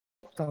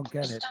don't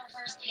get it.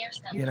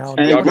 You know,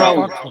 Hey, Y'all nobody got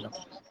bro, fucks with them.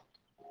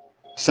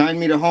 sign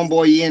me the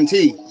homeboy ENT.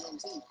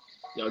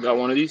 y'all got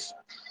one of these?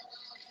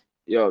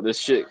 Yo, this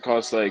shit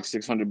costs like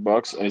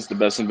 $600, and it's the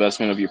best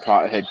investment of your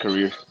pothead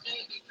career.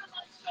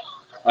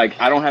 Like,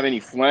 I don't have any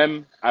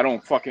phlegm. I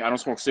don't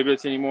smoke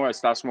cigarettes anymore. I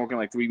stopped smoking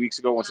like 3 weeks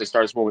ago once I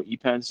started smoking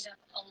e-pens.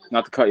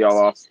 Not to cut y'all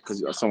off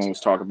because someone was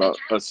talking about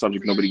a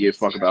subject nobody gave a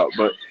fuck about,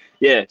 but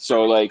yeah.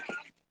 So like,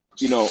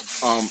 you know,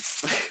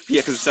 yeah,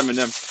 because it's M&M.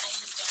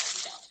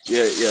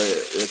 Yeah.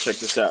 Check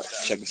this out.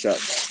 Check this out.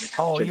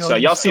 Oh, Check this yo,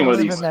 out. you Y'all seen still one of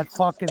live in these? that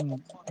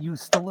fucking? You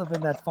still live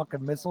in that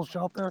fucking missile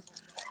shelter,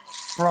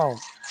 bro?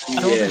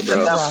 Throw the Yeah,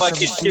 bro. sheetrock That on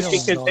the fucking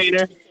shipping ceiling, dog.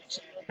 container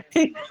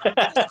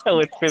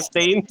with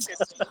Christine.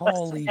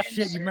 Holy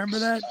shit! You remember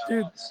that,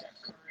 dude?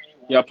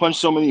 Yeah, I punched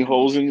so many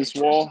holes in this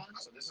wall.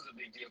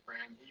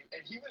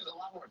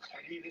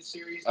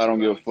 I don't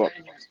give a fuck.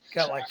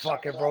 Got like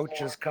fucking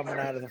roaches coming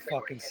out of the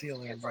fucking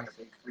ceiling, bro.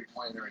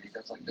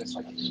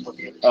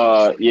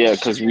 Yeah,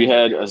 because we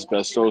had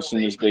asbestos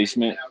in this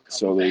basement,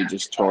 so they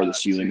just tore the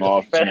ceiling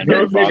off, and I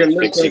never That bothered nigga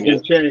looked up fixing it.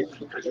 and checked.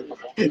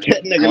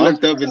 That nigga Huh?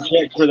 looked up and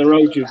checked for the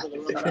roaches.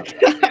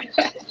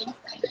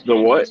 The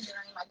what?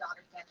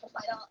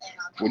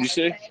 What'd you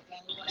say?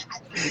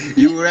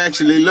 You were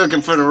actually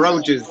looking for the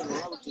roaches.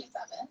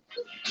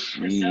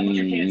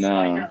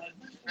 Nah.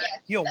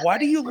 Yo, why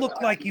do you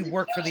look like you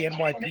work for the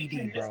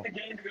NYPD, bro?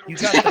 You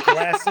got the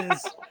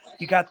glasses,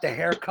 you got the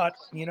haircut.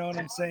 You know what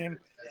I'm saying?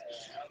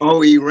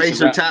 Oh, Cause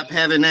eraser I, top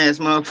having ass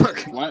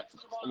motherfucker. why?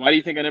 Why do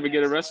you think I never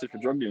get arrested for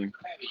drug dealing?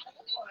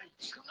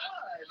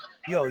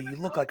 Yo, you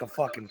look like a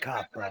fucking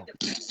cop, bro.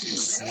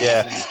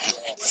 Yeah.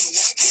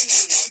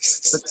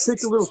 Let's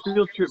take a little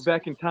field trip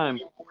back in time.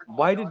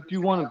 Why did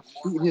you want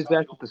to beat his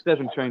ass with the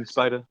 7 train,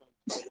 Spider?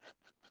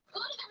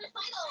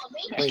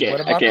 Wait,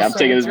 what I about can't. the I'm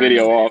taking seven this train?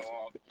 video off.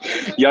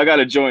 Y'all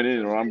gotta join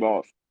in, or I'm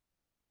off.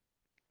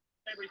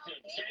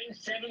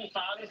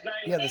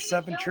 Yeah, the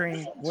seven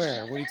train.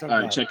 Where? What are you talking All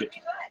right, about? check it.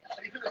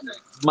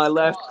 My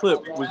last clip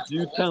was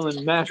you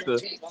telling Master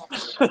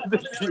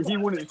that he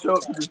wouldn't show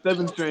up to the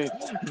 7 train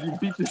because you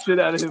beat the shit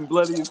out of him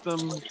bloody or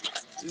something.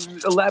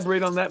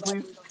 Elaborate on that,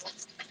 please.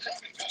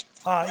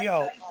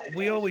 Yo,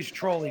 we always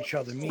troll each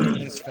other, me and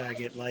this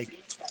faggot. Like,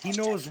 he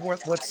knows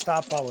what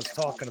stop I was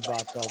talking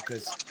about though,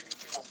 because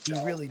he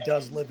really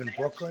does live in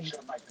Brooklyn.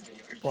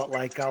 But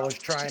like, I was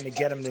trying to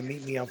get him to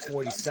meet me on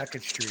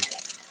 42nd Street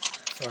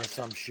or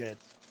some shit.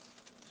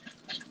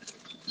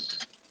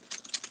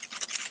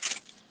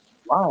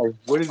 Why?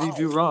 What did he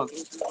do wrong?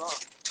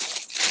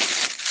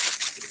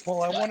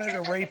 Well, I wanted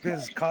to rape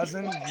his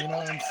cousin. You know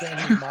what I'm saying?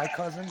 He's my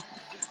cousin.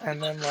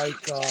 And then like,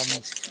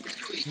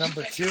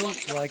 number two,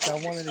 like I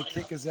wanted to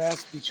kick his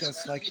ass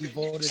because like he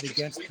voted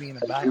against me in a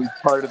He's battle.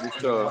 part of the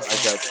You know what show. I'm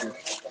I saying?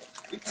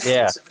 got you.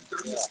 Yeah.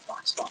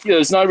 Yeah,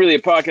 it's not really a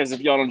podcast if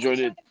y'all don't enjoy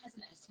it.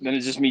 Then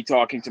it's just me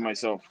talking to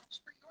myself.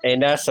 Hey,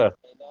 NASA.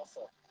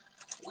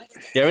 Do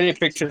you have any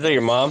pictures of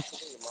your mom?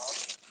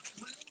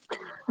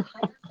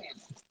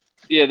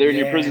 Yeah, they're in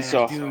your prison Yeah,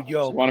 cell. dude.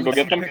 Yo, Want can to we go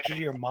see get them? pictures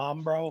of your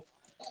mom, bro?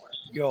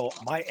 Yo,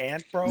 my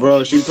aunt, bro,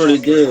 Bro, she she's pretty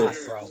fucking good. hot,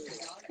 bro.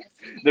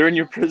 They're in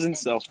your prison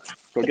cell.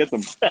 Go get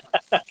them.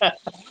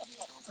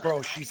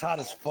 Bro, she's hot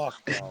as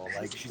fuck, bro.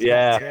 Like she's got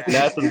Yeah. tits.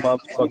 NASA's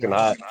mom's You fucking know,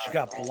 hot. she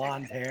got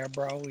blonde hair,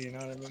 bro. You know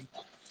what I mean?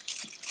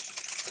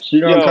 She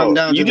gonna come Yo,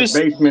 down you to the just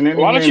basement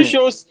any why don't you minute.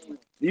 show us?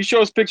 You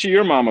show us a picture of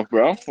your mama,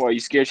 bro. Why you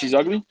scared she's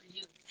ugly?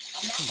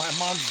 My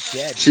mom's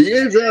dead, She dude.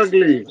 is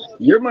ugly.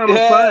 Your mama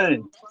Yeah,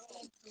 fine.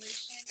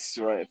 that's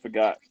right. I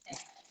forgot.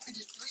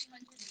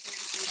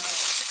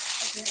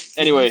 Dude, you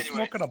Anyway,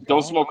 smoking a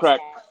don't bong? smoke crack.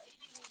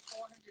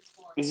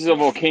 This is a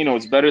volcano.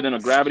 It's better than a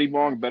gravity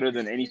bong. Better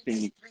than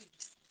anything.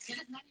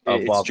 A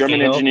It's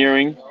German volcano.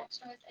 engineering.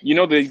 You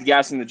know the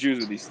gas and the Jews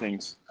with these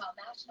things.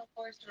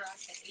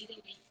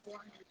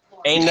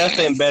 Ain't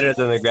nothing better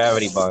than the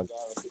gravity bong.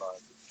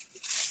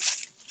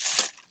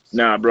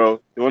 Nah, bro.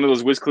 One of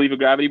those Wiz Khalifa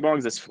gravity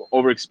bongs. That's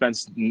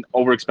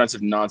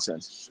overexpensive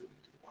nonsense.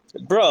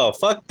 Bro,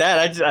 fuck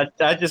that.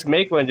 I just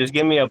make one. Just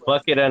give me a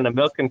bucket and a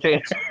milk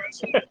container.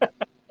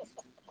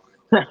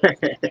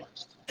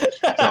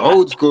 The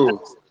old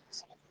school.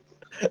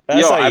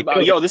 That's how you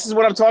do it. This is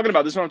what I'm talking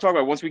about. This is what I'm talking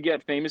about. Once we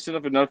get famous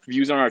enough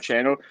views on our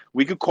channel,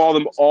 we could call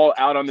them all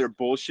out on their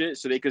bullshit,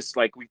 so they could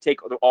like we take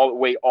all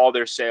away all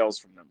their sales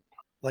from them.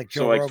 Like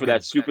So Joe like for that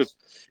Rogan. super,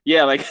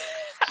 yeah, like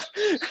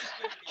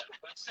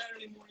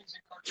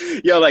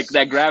yeah, like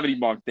that gravity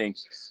bong thing.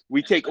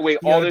 We take away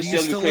all Yo, their do you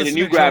sales. We still create a listen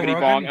new to Joe gravity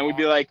bong, Rogan? and we'd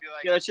be like,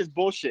 yeah, that's just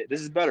bullshit. This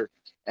is better,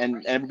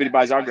 and everybody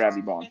buys our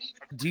gravity bong.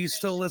 Do you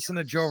still listen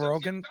to Joe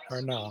Rogan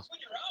or no?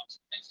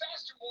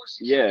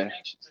 Yeah.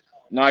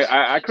 No,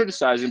 I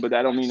criticize him, but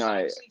that don't mean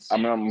I'm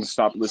gonna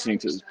stop listening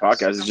to his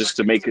podcast. It's just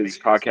to make his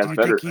Do podcast you think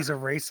better. he's a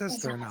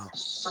racist or no?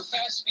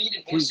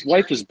 His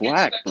wife is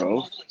black,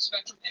 bro.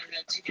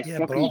 Yeah,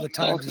 but all the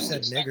times you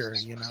said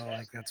nigger, you know,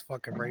 like that's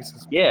fucking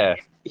racist, bro. Yeah.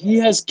 He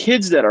has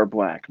kids that are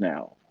black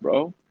now,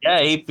 bro.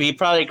 Yeah, he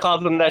probably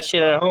called them that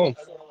shit at home.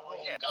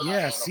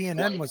 Yeah,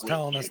 CNN was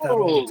telling us that all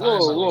Whoa, the time.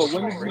 whoa, whoa!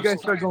 When did you guys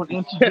start going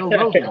anti-Joe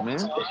Rogan, man?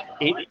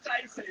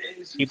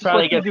 He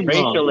probably What you gets do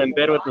Rachel wrong? in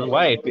bed with his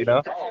wife, you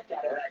know.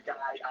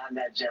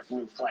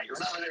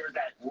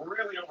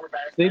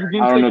 Say it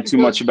again, I don't know too Texas.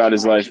 much about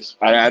his life.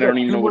 I You don't got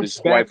even too know what much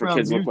his wife or background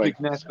kids look like.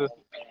 music, NASA.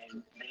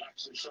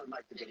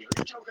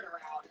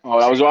 Oh,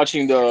 I was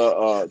watching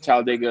the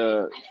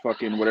Talladega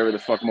fucking whatever the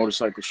fuck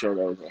motorcycle show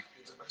that was on.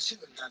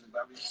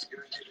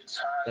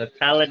 The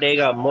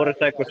Talladega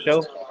motorcycle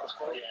show.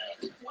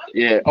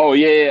 Yeah. Oh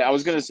yeah. I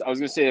was gonna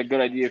say a good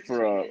idea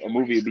for a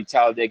movie would be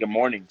Talladega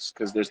Mornings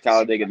because there's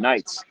Talladega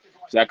Nights.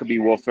 So that could be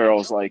Will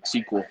Ferrell's like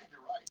sequel.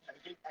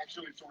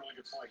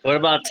 What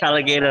about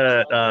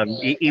Talladega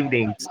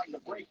evenings?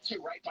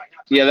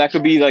 Yeah, that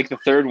could be like the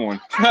third one.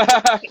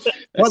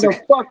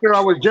 Motherfucker,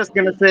 I was just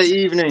gonna say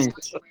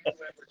evenings.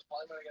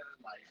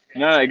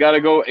 No, it gotta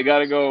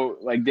go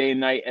like day and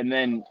night, and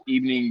then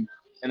evening,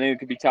 and then it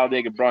could be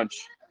Talladega brunch.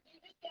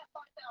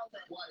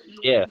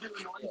 Yeah.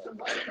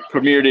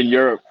 Premiered in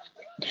Europe,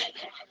 because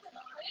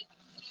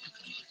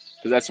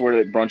that's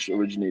where the brunch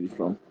originated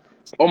from.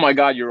 Oh my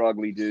God, you're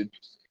ugly, dude.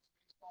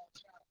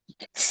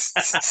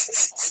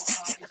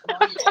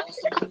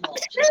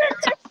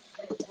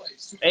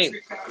 Hey,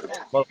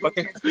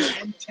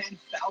 motherfucker.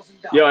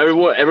 Yo,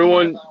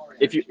 everyone,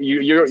 if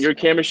you're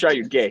camera shy,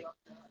 you're gay.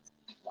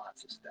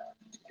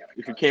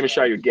 If you're camera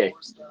shy, you're gay.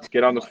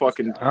 Get on the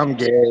fucking. I'm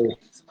gay.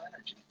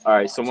 All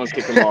right, someone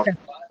kick him off.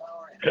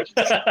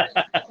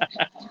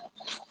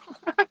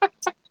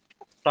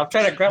 Stop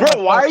trying to grab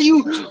Bro, why are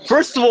you?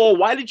 First of all,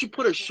 why did you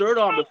put a shirt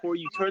on before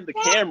you turned the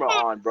camera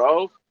on,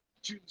 bro?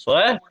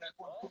 What?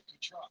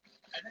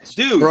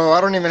 Dude, Bro,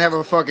 I don't even have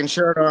a fucking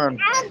shirt on.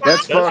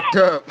 That's fucked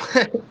up.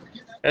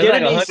 It's get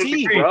like an 100 AC,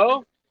 degrees.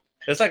 bro.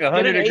 It's like Get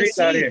 100 an degrees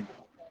AC. out here.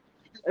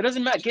 It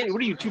doesn't matter.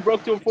 What are you, too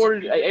broke to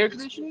afford air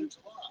conditioning?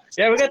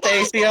 Yeah, we got the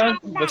AC on,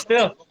 but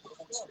still.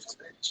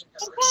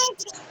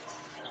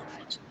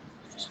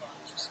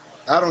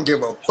 I don't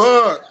give a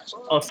fuck.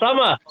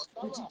 Osama.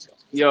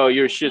 Yo,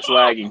 your shit's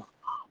lagging.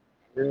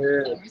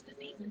 Yeah.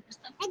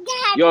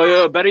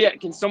 Yo, better yet,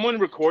 can someone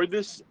record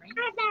this?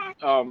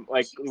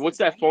 Like, what's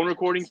that phone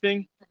recording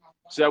thing?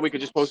 So that we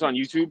could just post it on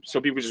YouTube so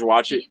people just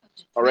watch it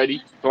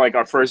already for like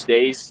our first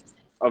days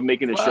of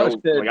making a show.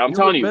 Like, I'm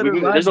telling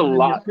you, there's a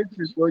lot.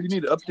 Pictures, bro. You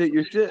need to update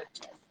your shit.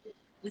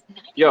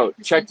 Yo,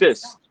 check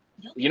this.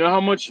 You know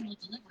how much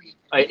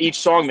each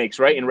song makes,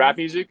 right? In rap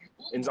music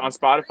and on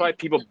Spotify,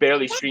 people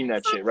barely stream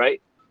that shit, right?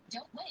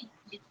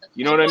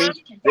 You know what I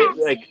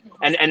mean? Like,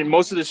 and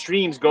most of the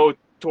streams go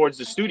towards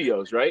the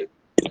studios, right?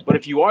 But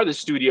if you are the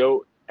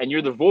studio and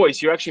you're the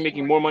voice, you're actually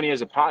making more money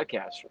as a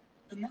podcaster.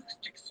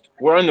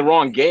 We're in the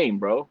wrong game,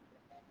 bro.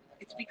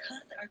 It's because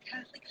our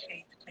Catholic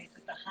faith places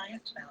the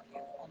highest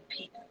value on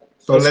people.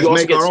 So Plus, let's you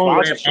also make get our own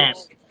rap sponsorships. app.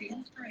 It's the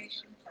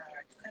inspiration for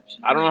our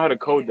exceptional. I don't know how to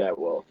code that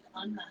well.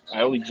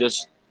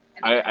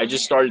 I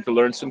just started to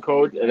learn some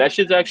code, and that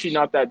shit's actually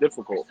not that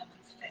difficult.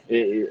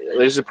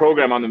 There's a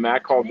program on the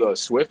Mac called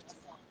Swift.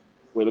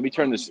 Wait, let me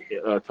turn this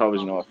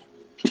television off.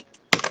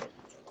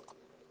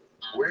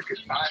 Where could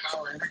 5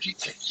 Hour Energy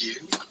take you?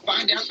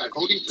 Find out by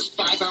voting for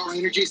 5 Hour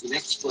Energy's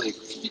next flavor.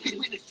 You can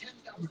win a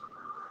 $10.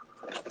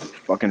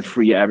 Fucking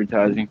free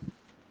advertising.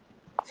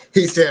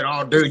 He said,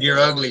 "Oh, dude, you're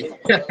ugly."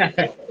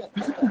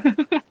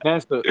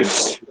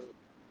 NASA.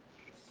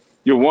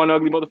 You're one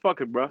ugly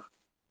motherfucker, bro.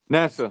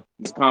 NASA.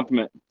 It's a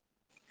compliment.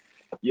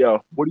 Yo,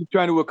 What are you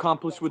trying to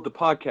accomplish with the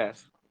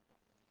podcast?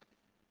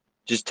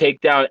 just take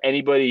down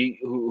anybody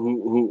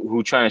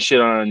who trying to shit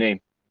on our name.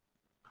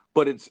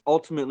 But it's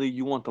ultimately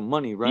you want the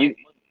money, right?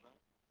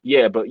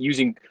 Yeah, but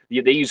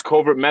they use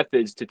covert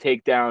methods to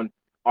take down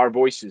our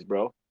voices,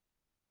 bro.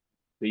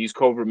 They use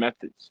covert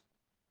methods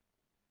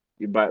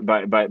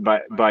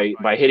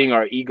by hitting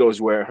our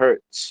egos where it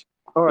hurts.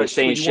 All They're right,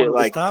 saying so you shit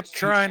wanna- like, Stop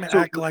trying to so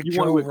act like you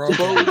Joe want to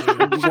Rogan. expose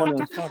and you Shut want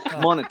the to fuck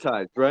up.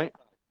 monetize, right?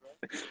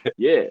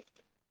 yeah.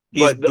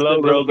 He's But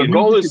Blow the Rogan.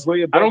 goal Music is, way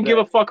I above don't give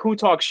that. a fuck who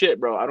talks shit,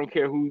 bro. I don't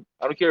care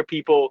if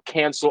people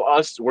cancel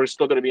us. We're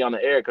still gonna be on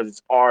the air because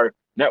it's our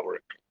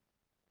network.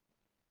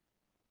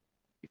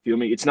 You feel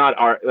me? It's not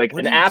our What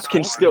an are you app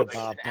can talking still.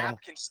 about, bro?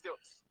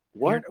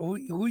 What?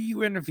 Who are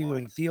you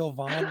interviewing? Theo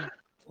Vaughn?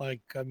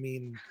 Like, I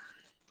mean,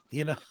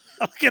 you know,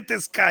 look at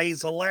this guy.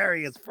 He's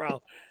hilarious,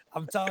 bro.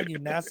 I'm telling you,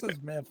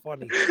 NASA's man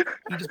funny.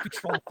 He just be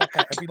trolling the fuck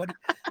out of everybody.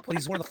 But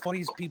he's one of the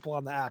funniest people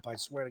on the app. I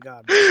swear to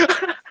God.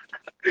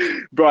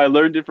 Bro, I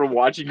learned it from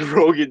watching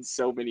Rogan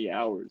so many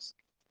hours.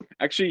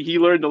 Actually, he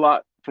learned a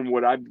lot from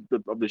what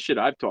of the shit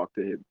I've talked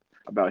to him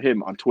about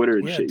him on Twitter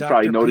and Yeah, shit. You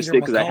probably Dr. noticed Peter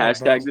it because I McCullough,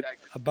 hashtagged bro, it.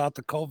 about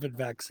the COVID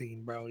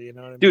vaccine, bro. You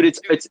know what I mean? Dude,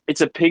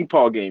 it's a ping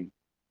pong game.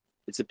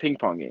 It's a ping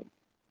pong game.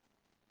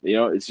 You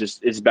know,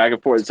 it's back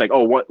and forth. It's like,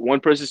 oh, one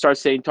person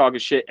starts talking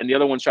shit, and the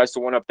other one tries to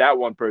one up that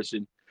one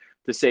person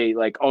to say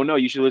like, oh no,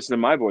 you should listen to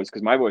my voice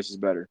because my voice is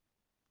better.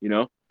 You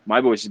know,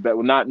 my voice is better.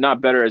 Well, not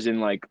better as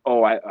in like,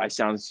 oh, I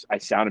sound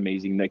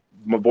amazing. Like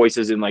my voice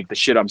is in like the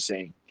shit I'm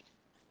saying.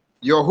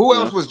 Yo, who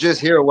Yeah. else was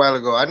just here a while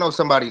ago? I know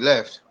somebody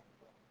left.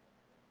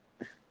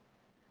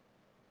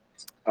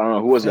 I don't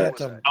know who was that.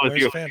 Phantom. That was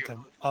Where's you.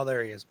 Phantom? Oh,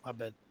 there he is. My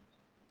bad.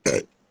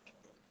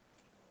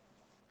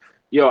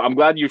 Yo, I'm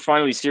glad you're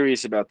finally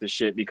serious about this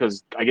shit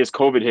because I guess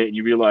COVID hit and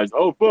you realized,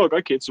 oh fuck,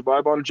 I can't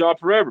survive on a job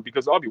forever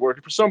because I'll be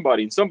working for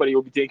somebody and somebody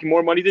will be taking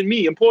more money than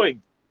me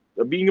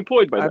being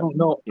employed by them. I don't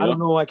know. you I don't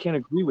know. I can't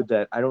agree with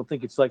that. I don't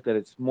think it's like that.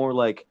 It's more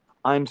like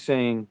I'm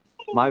saying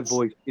my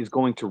voice is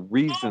going to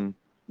reason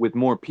with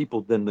more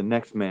people than the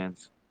next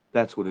man's.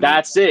 That's what it is.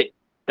 That's it.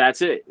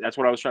 That's it. That's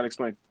what I was trying to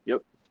explain.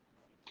 Yep.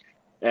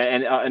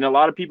 And a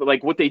lot of people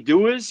like what they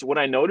do is what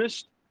I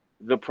noticed.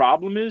 The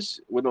problem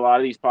is with a lot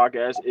of these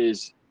podcasts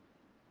is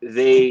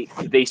they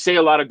say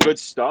a lot of good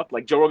stuff.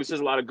 Like Joe Rogan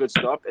says a lot of good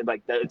stuff, and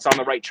like that it's on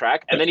the right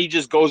track, and then he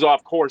just goes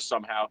off course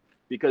somehow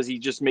because he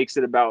just makes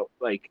it about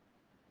like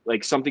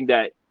something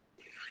that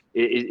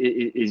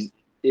is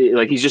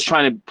like he's just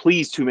trying to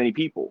please too many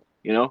people,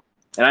 you know.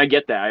 And I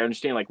get that. I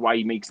understand like why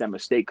he makes that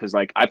mistake because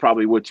like I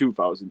probably would too if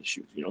I was in the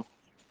shoes, you know.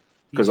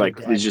 Because like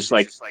it's just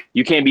like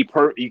you can't be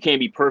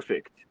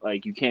perfect.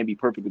 Like you can't be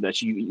perfect with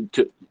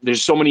that.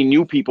 There's so many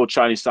new people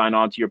trying to sign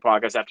on to your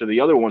podcast after the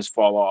other ones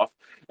fall off,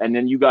 and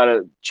then you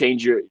gotta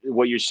change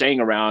what you're saying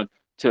around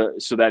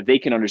so that they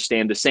can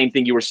understand the same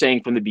thing you were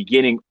saying from the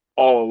beginning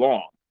all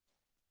along.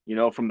 You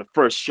know, from the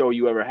first show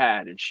you ever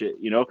had and shit.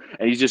 You know,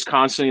 and he's just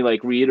constantly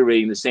like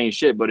reiterating the same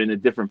shit but in a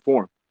different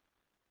form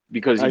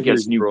because he I hear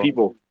gets you, new bro.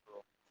 people.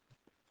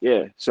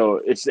 Yeah,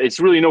 so it's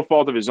really no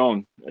fault of his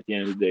own at the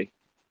end of the day.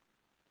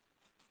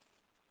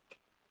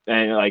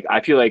 And like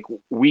I feel like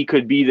we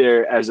could be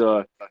there as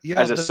a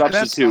The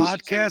substitute.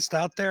 best podcast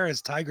out there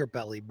is Tiger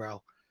Belly,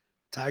 bro.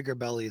 Tiger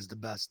Belly is the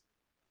best.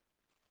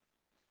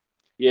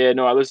 Yeah,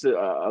 no, I listen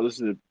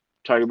to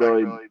Tiger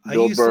Belly, I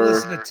Bill used to Burr,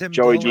 listen to Tim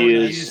Joey Dillon. I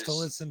Diaz. used to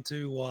listen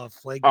to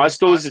Flagrant. I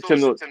still listen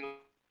to Tim.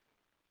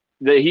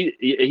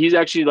 He's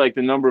actually like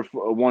the number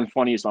one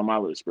funniest on my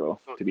list, bro.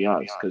 To be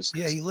honest, because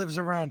Yeah, he lives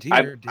around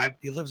here, dude.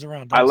 He lives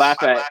around us. I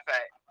laugh at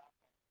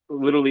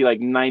literally like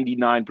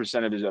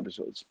 99% of his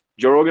episodes.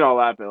 Joe Rogan, I'll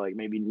laugh at like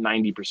maybe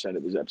 90%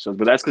 of his episodes,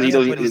 but that's because he Yeah,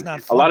 but doesn't. he's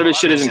not A lot of funny. his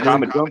shit isn't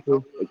comedy.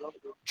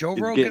 Joe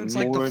It's Rogan's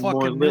getting like more the and more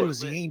fucking lit.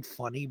 news. He ain't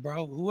funny,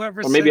 bro.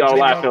 Whoever Or maybe said I'll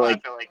Joe laugh at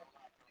Rogan, like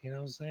you know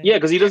what I'm saying? yeah,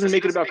 because he doesn't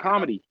make it about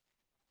comedy,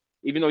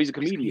 even though he's a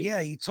comedian.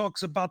 Yeah, he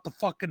talks about the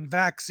fucking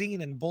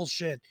vaccine and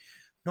bullshit.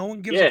 No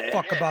one gives Yeah. a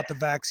fuck about the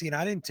vaccine.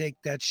 I didn't take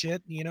that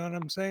shit. You know what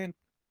I'm saying?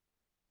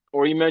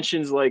 Or he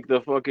mentions like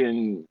the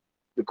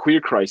queer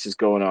crisis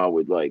going on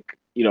with like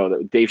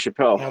Dave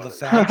Chappelle. All the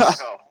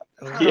facts.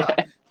 Yeah.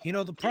 You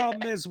know, the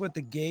problem is with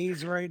the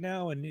gays right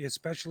now, and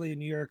especially in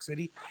New York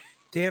City,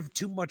 they have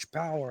too much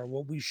power.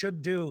 What we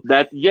should do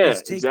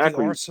is take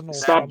exactly. the arsenal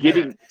Stop from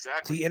giving.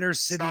 the inner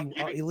city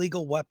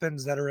illegal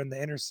weapons that are in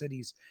the inner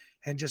cities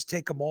and just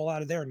take them all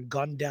out of there and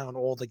gun down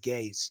all the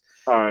gays.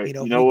 All right, You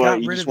know, you if know we what?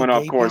 got You rid just of the went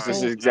off gay course. This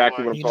people, is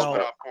exactly what I'm you talking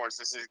know,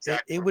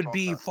 about. it would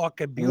be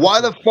fucking beautiful. Why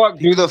the fuck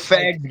do the because, like,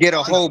 fags get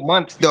a whole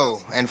month though,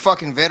 and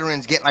fucking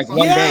veterans get like 1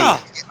 day? Yeah,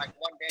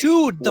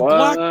 dude, the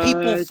black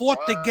people What?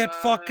 fought to get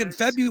fucking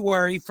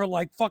February for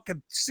like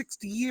fucking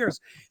 60 years.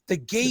 The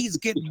gays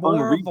get It's more of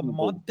a unreasonable.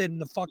 month than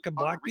the fucking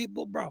black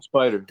people, bro.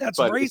 Spider. That's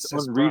Spider. It's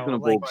racist, bro.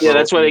 unreasonable. Like, Yeah, bro,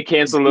 that's why they and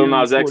canceled Lil geared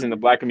Nas X towards- in the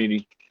black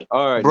community.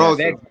 All right, Bro,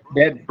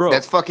 NASA. Bro.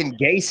 that's fucking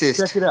gayist.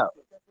 Check it out.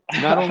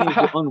 Not only is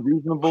it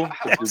unreasonable, but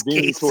That's they're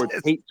veering towards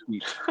racist. hate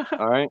speech.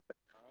 All right.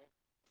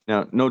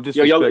 Now, no Yo,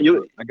 disrespect.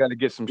 yo, I got to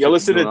get some yo, shit to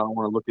listen do, to- and I don't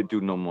want to look at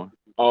dude no more.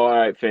 Oh, all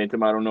right,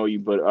 Phantom. I don't know you,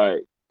 but all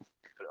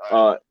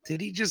right. did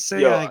he just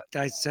say Yo.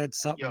 I said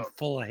something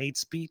full of hate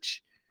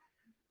speech?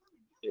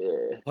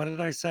 Yeah. What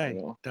did I say?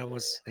 Yeah. That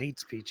was hate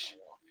speech.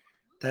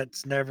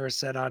 That's never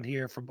said on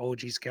here from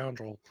OG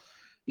Scoundrel.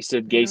 He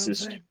said You know what I'm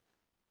gaysist saying?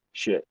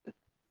 shit.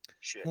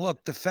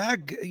 Look, the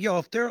fag,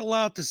 if they're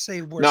allowed to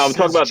say we're No, I'm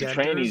talking about the cisgenders,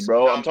 trannies,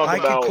 bro. I'm I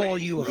talking could about call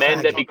you a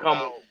men that faggot.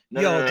 become.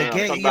 No, Yo, no, no, the no.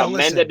 gay- I'm talking yo, about men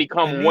listen, that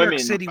become in New York women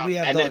City, we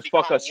have and the- then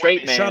fuck a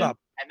straight man. Shut up.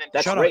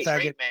 That's Shut rape.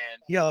 up, faggot.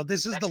 Yo,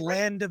 this is the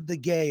land of the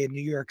gay in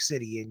New York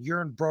City, and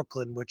you're in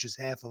Brooklyn, which is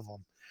half of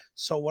them.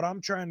 So what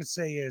I'm trying to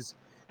say is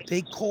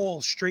they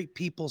call straight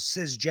people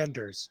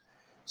cisgenders.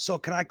 So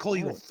can I call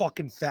you a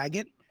fucking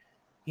faggot?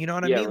 You know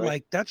what I Yeah, mean? right.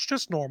 Like, that's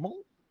just normal.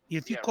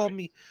 If you call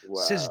me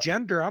Wow.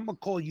 cisgender, I'm going to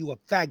call you a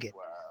faggot.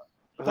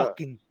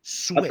 Fucking I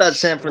switch. thought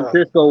San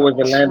Francisco was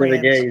the land of the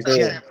gays.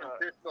 Transgen-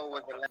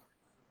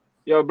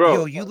 Yo, bro.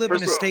 Yo, you live in a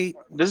first of all, state.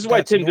 This is why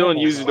that's Tim Dillon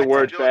normal, uses though, the I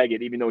word think.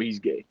 faggot, even though he's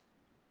gay.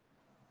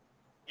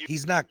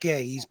 He's not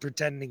gay. He's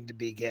pretending to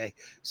be gay.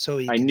 So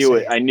he I can knew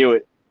say it. I knew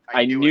it.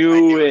 I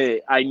knew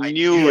it. I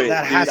knew it.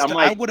 That Dude, has I'm to.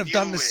 I like, would have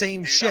done the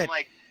same shit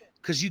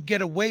because you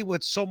get away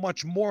with so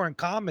much more in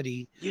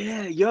comedy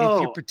yeah, if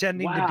yo. you're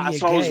pretending Wow, to be a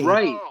so I was gay.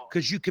 right.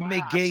 Because you can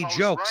make gay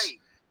jokes.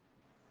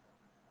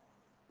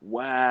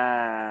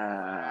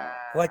 Wow.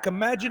 Like,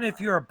 imagine if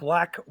you're a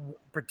black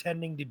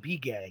pretending to be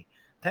gay.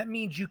 That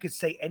means you could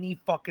say any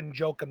fucking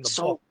joke in the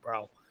So- book,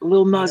 bro.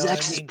 Lil You Nas know what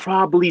X I is mean?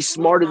 probably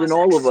smarter than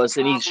all of us,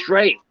 and he's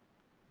straight.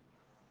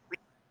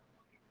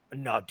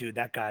 No, dude,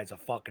 that guy's a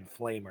fucking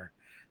flamer.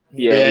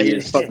 Yeah, he there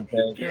is. ain't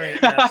nothing around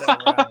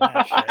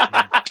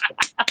that shit,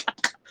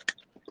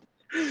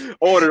 man.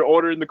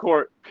 Order in the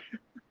court.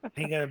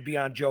 He gonna be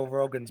on Joe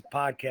Rogan's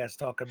podcast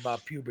talking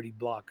about puberty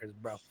blockers,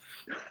 bro.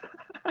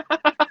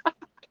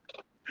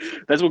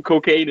 That's what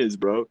cocaine is,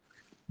 bro.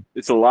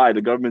 It's a lie.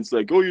 The government's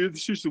like, oh yeah,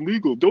 this shit's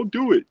illegal. Don't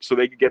do it. So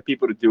they could get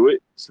people to do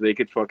it. So they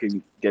could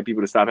fucking get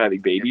people to stop having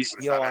babies.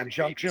 Yo, on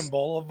Junction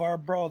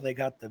Boulevard, bro, they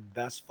got the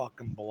best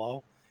fucking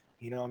blow.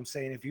 You know what I'm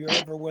saying? If you're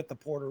ever with a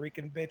Puerto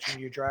Rican bitch and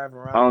you're driving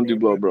around, I don't the do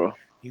blow, neighborhood, bro.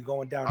 you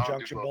going down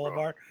Junction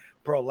Boulevard,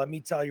 bro. Let me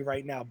tell you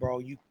right now,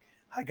 bro.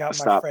 I got my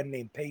Stop. friend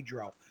named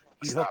Pedro.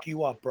 He hook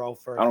you up, bro.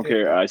 For I don't 50.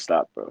 care. I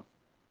stopped, bro.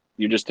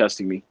 You're just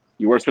testing me.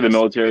 You work for the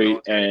military,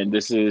 and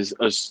this is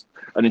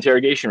an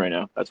interrogation right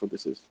now. That's what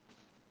this is.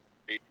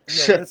 Yo,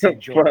 Shut listen, the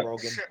Joe fuck.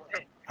 Rogan.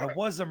 I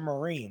was a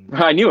Marine.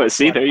 I knew it.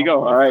 See, there you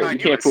go. All right, you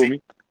can't fool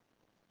me.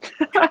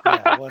 Yeah,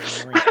 I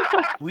was a Marine.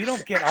 We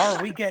don't get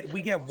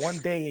we get 1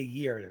 day a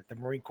year, the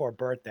Marine Corps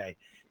birthday.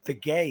 The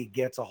gay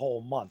gets a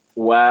whole month.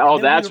 Wow. Oh,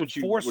 And then that's we what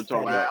you forced were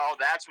talking it. about.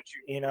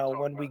 You know,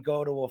 when we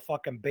go to a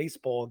fucking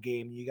baseball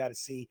game, you got to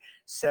see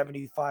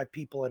 75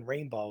 people in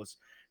rainbows.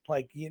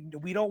 Like,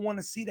 we don't want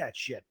to see that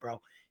shit, bro.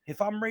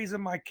 If I'm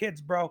raising my kids,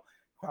 bro,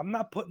 I'm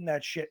not putting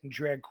that shit in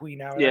drag queen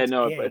hour. Yeah, That's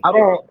no, gay. but-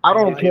 I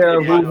don't care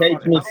it- who it-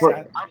 hates me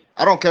for.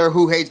 I don't care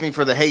who hates me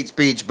for the hate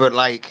speech, but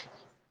like,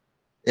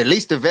 at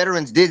least the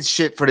veterans did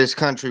shit for this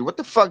country. What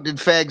the fuck did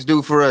fags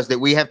do for us that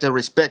we have to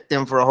respect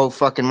them for a whole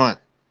fucking month?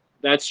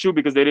 That's true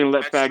because they didn't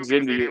let fags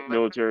in the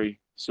military,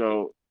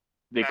 so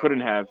they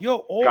couldn't have.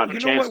 Yo, Got a you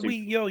know chance what to.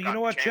 you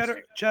know what,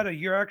 Cheddar,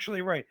 you're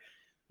actually right.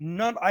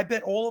 I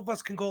bet all of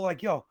us can go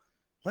like, yo,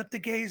 let the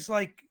gays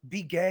like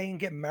be gay and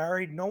get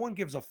married. No one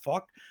gives a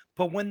fuck.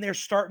 But when they're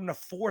starting to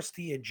force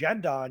the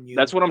agenda on you,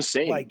 That's what I'm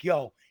saying. like,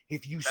 yo,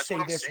 if you say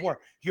this word,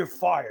 you're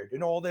fired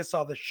and all this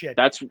other shit.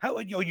 That's How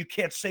you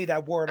can't say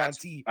that word on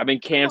TV. I've been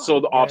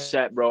canceled, Yeah.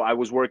 offset, bro. I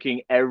was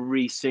working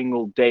every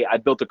single day. I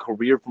built a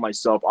career for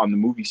myself on the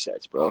movie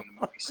sets, bro.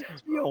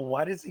 Yo,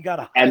 why does he got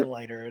a And-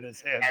 highlighter in his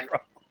hand,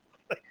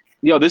 bro?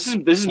 Yo, this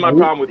is my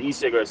problem with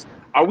e-cigarettes.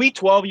 Are we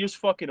 12 years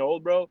fucking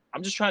old, bro?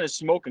 I'm just trying to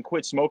smoke and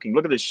quit smoking.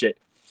 Look at this shit.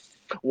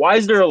 Why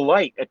is there a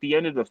light at the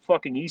end of the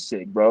fucking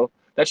e-cig, bro?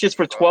 That shit's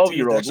for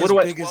 12-year-olds. That's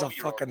What as do big as a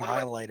fucking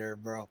highlighter,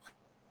 bro.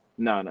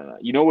 No.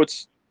 You know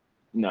what's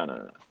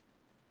no.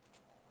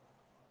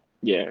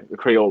 Yeah, the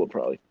Crayola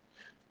probably.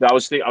 I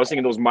was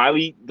thinking those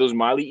Miley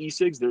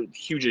e-cigs, they're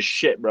huge as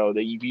shit, bro.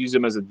 That you can use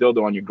them as a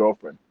dildo on your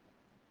girlfriend.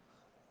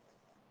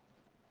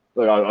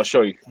 Look, I'll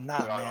show you. Nah,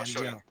 man,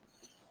 yo.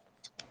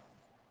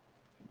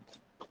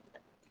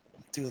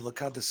 Dude, look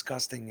how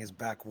disgusting his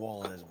back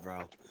wall is,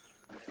 bro.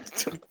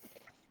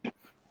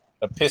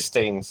 The piss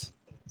stains.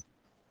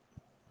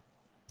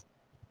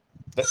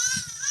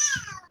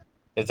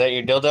 Is that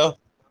your dildo?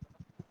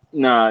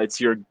 Nah, it's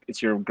your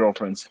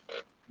girlfriend's.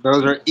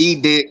 Those are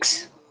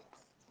e-dicks.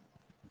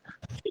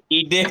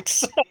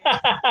 E-dicks.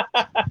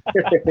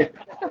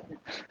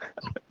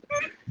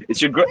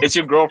 It's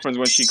your girlfriend's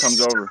when she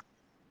comes over.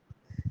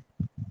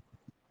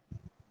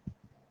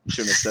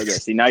 Shouldn't have said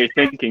that. See, now you're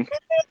thinking,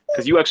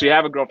 because you actually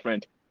have a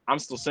girlfriend. I'm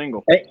still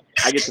single. Hey,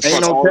 I get to ain't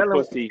fuck no all the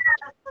telling. pussy.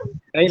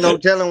 Ain't no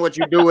telling what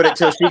you do with it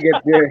till she gets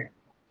there.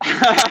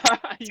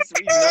 he's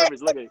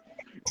nervous. Look at it.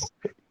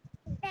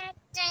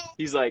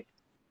 He's like,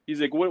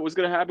 what's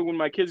gonna happen when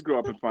my kids grow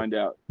up and find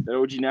out that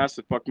OG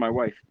NASA fucked my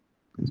wife?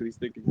 That's what he's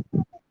thinking.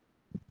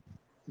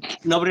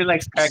 Nobody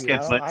likes See,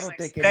 crackheads, but I don't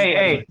think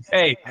hey.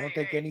 I don't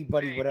think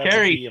anybody would ever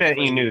Carrie be sent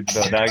you afraid. nudes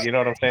though, dog. You know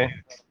what I'm saying?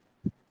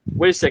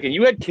 Wait a second.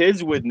 You had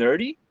kids with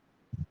Nerdy?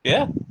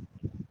 Yeah.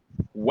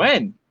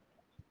 When?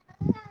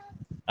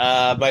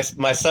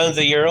 My son's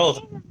a year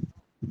old.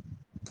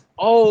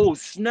 Oh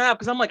snap!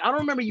 Because I'm like, I don't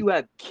remember you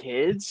had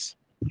kids.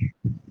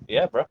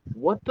 Yeah, bro.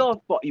 What the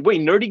fuck?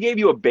 Wait, Nerdy gave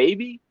you a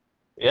baby?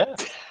 Yeah.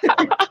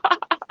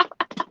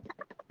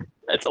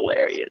 That's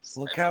hilarious,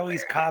 Look how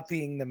he's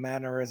copying the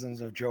mannerisms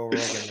of Joe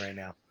Rogan right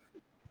now.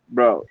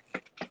 bro.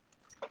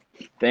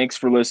 Thanks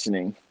for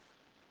listening.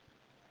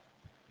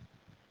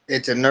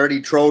 It's a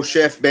nerdy troll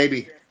chef,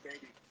 baby.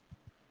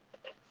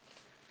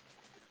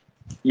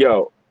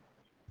 Yo,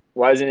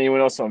 why isn't anyone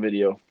else on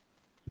video?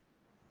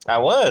 I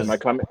was.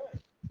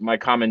 Am I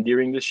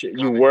commandeering this shit?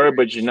 You were,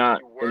 but you're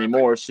not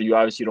anymore. So you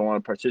obviously don't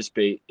want to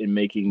participate in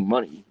making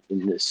money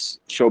in this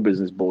show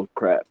business bull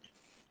crap.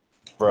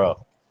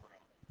 Bro.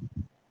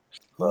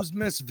 Who's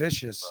Miss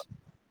Vicious?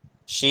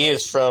 She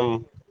is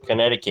from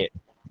Connecticut.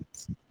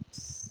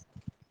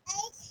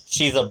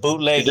 She's a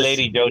bootleg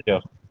Lady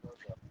JoJo.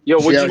 Yo,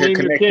 She what'd out you here name your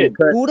connecting kid?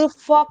 cuts. Who the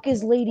fuck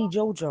is Lady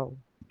JoJo?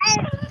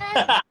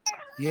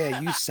 Yeah,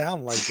 you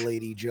sound like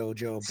Lady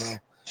JoJo, bro.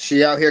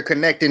 She out here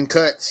connecting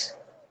cuts.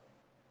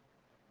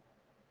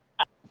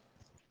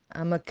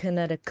 I'm a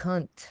kinetic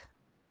cunt.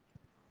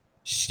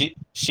 She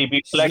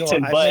be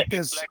flexing I butt.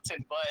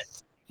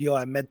 met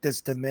I met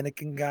this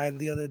Dominican guy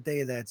the other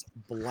day that's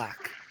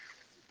black.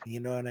 You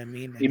know what I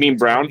mean? And You mean he told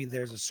brown? me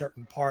there's a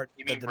certain part.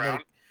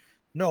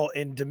 No,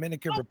 in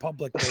Dominican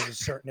Republic, there's a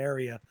certain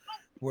area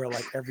where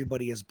like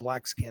everybody is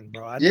black skinned,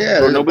 bro. Yeah,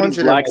 Bro, there's a nobody's bunch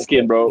of black them.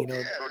 skin, bro. You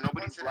know,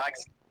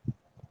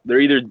 They're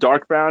either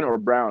dark brown or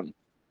brown.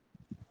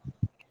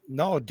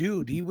 no,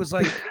 dude, he was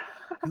like,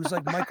 He was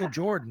like Michael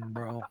Jordan,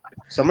 bro.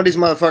 Some of these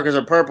motherfuckers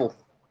are purple.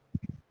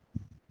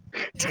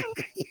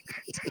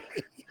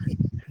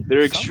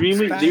 They're Some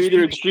extremely. They're Spanish either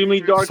people-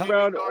 extremely dark some-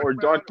 brown or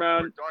dark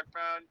brown.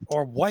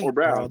 or white, Or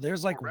brown. bro.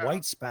 There's like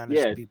white Spanish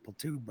Yeah. people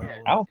too, bro.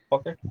 Ow,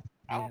 fucker.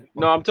 Yeah.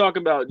 No, I'm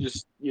talking about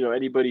just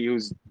anybody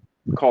who's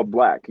called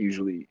black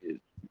usually.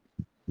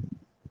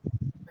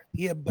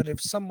 Yeah, but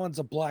if someone's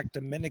a black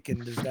Dominican,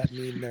 does that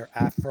mean they're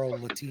Afro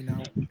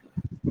Latino?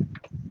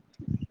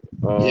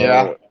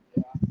 Yeah.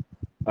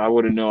 I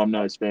wouldn't know. I'm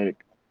not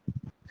Hispanic.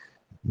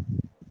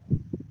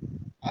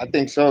 I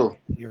think so.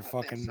 You're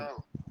fucking.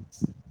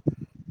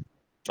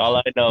 All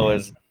I know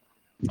is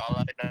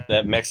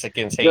that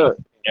Mexicans hate Yeah.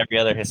 every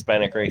other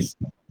Hispanic race.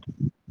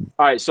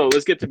 All right, so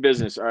let's get to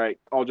business. All right,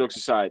 all jokes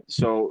aside.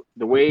 So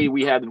the way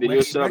we have the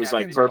video set up is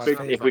like Mexicans are my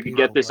perfect. If we favorite could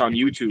get people, this on bro.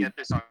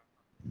 YouTube,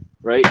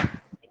 right?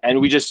 And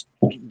we just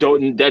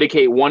don't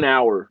dedicate 1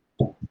 hour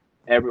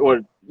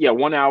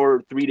 1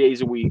 hour, 3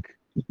 days a week,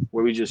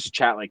 where we just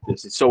chat like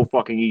this. It's so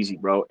fucking easy,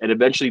 bro. And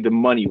eventually the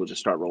money will just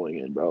start rolling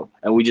in, bro.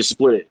 And we just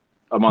split it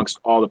amongst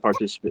all the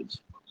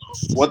participants.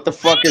 What the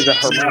fuck is a I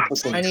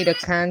hermaphrodite? need a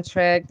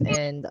contract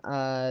and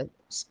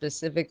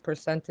specific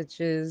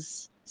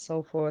percentages,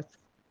 so forth.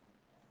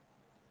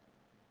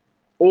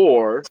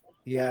 Or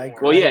Yeah.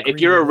 Well, yeah, if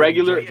you're a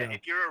regular- Yeah,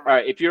 all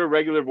right, if you're a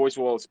regular voice,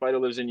 well, Spider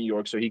lives in New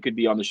York, so he could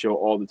be on the show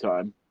all the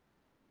time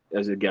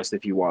as a guest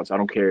if he wants. I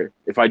don't care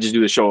if I just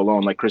do the show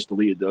alone, like Chris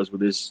D'Elia does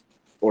with his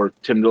or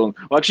Tim Dillon.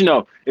 Well, actually,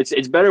 no,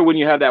 it's better when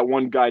you have that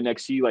one guy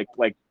next to you,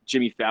 like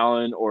Jimmy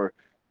Fallon or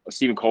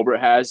Stephen Colbert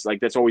has, like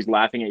that's always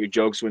laughing at your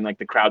jokes when like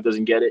the crowd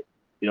doesn't get it.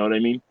 You know what I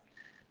mean?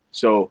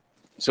 So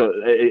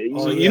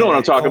you know what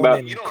I'm talking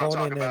about.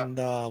 Conan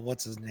and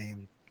what's his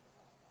name?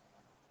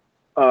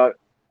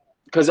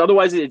 Because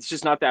otherwise it's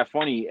just not that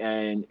funny,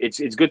 and it's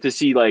good to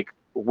see like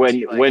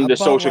when How the about,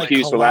 social like,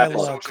 cues to laugh at.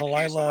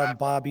 Kalila and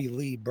Bobby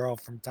Lee, bro,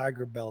 from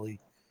Tiger Belly.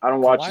 I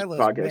don't watch this Kalila's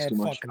podcast mad too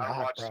much. fucking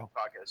hot, bro.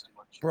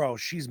 Bro,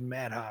 she's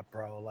mad hot,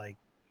 bro. Like,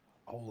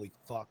 holy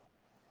fuck.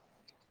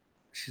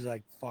 She's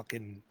like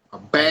fucking A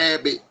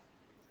baby.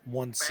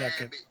 1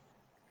 second.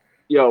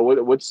 Yo,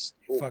 what's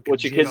Fucking your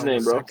kid's Gino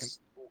name, bro? second.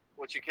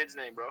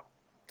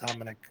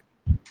 Dominic.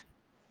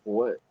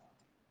 What?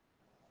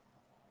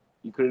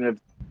 You couldn't have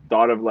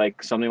thought of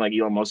like something like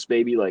Elon Musk's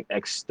baby, like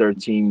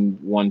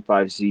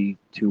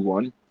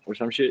X1315Z21 or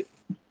some shit.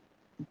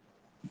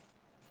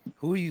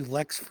 Who are you,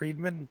 Lex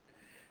Friedman?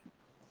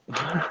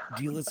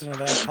 Do you listen to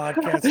that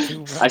podcast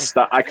too, bro?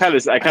 I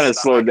kind of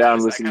slowed down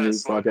listening to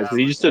this podcast because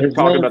he just took His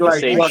talking name's about the like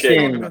same fucking- shit.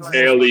 Friedman's the most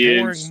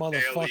Aliens.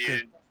 boring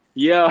motherfucker.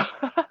 Yeah.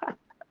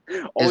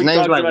 All His he name's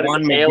talks like about is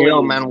Juan Miguel aliens,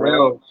 bro.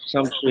 Manuel,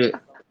 some shit.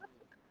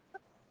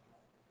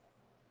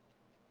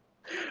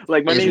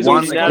 Like my It's name's Juan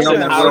Luis Miguel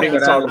Nelson. I don't Manuel even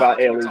talk Peralta.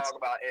 about aliens.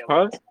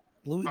 Huh?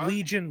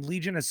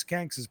 Legion of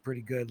Skanks is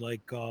pretty good.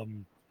 Like,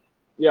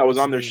 Yeah, I was what's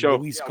on their his show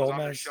name? Luis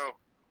Gomez.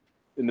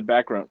 in the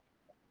background,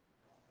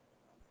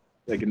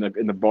 like in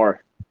the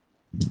bar.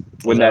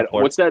 When that that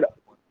for? what's that?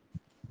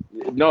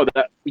 No,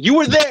 that you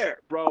were there,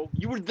 bro.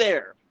 You were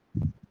there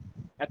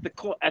at the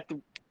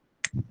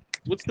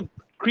what's the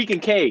Creek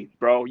and Cave,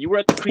 bro? You were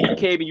at the Creek and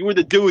Cave, and you were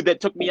the dude that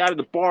took me out of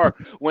the bar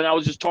when I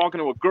was just talking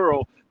to a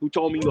girl who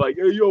told me like,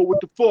 "Hey, yo, what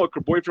the fuck?"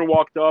 Her boyfriend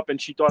walked up, and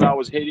she thought I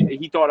was hitting.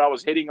 He thought I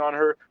was hitting on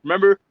her.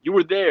 Remember? You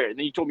were there, and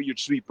then you told me you'd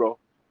sleep, bro.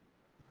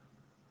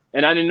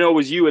 And I didn't know it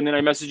was you, and then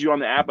I messaged you on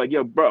the app like,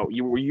 "Yo, bro,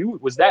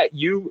 was that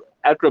you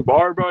at the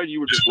bar, bro?" And you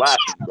were just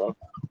laughing, bro.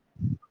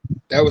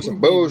 That was some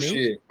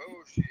bullshit.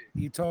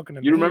 You talking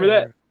to me? You remember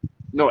that? or-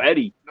 No,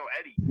 Eddie.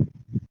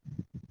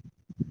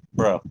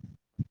 Bro.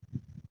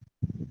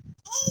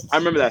 I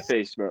remember that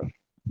face, bro.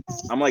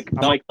 I'm like,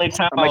 The only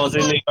time I'm I like- was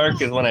in New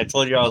York is when I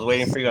told you I was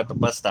waiting for you at the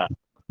bus stop.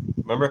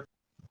 Remember?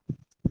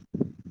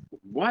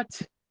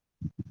 what?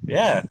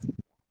 Yeah.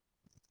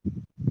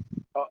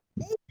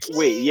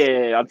 Wait,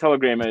 yeah. On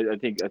Telegram, I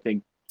think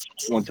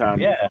one time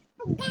Yeah.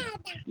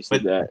 you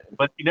said that.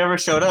 But you never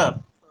showed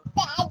up.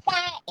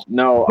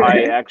 No,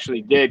 I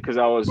actually did because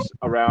I was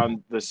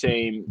around the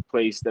same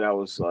place that I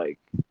was like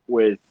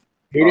with.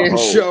 He didn't Oh,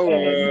 show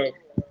and- up.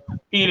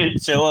 He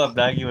didn't show up,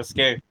 dog. He was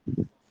scared.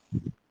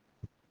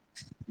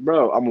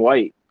 Bro, I'm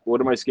white. What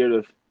am I scared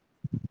of?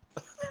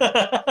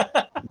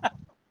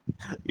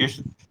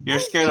 You're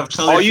scared of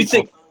colored Oh, you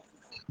people.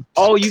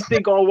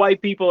 think all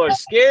white people are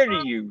scared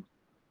of you?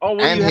 Oh,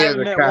 well, And you he has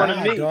haven't a met cop. one of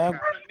Nah, me. dog.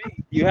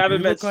 You haven't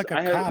You met. look like a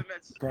I haven't- cop,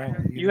 bro.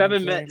 You know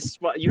haven't what I'm met.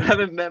 saying? You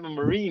haven't met a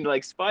Marine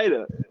like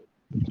Spider.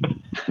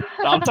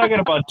 I'm talking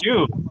about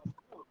you.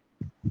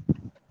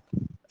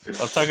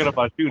 I'm talking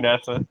about you,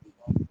 NASA.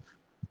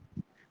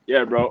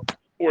 Yeah, bro.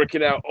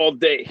 Working out all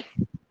day.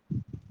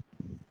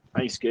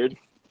 I ain't scared.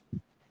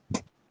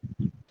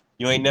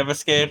 You ain't never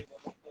scared?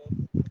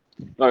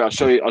 Look, I'll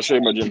show you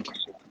my gym.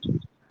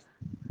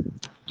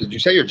 Did you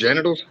say your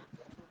genitals?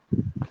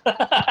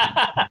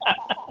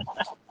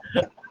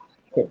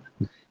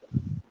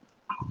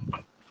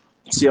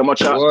 See how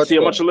much I What see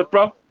how the- much I lift,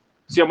 bro?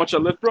 See how much I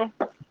lift, bro?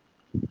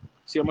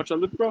 See how much I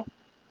lift, bro?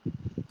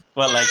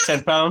 What, like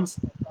 10 pounds?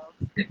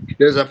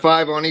 There's a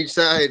 5 on each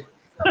side.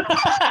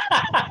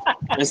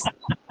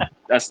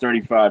 That's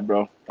 35,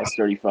 bro. That's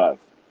 35.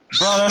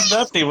 Bro, that's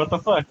nothing. What the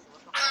fuck?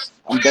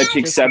 I'm benching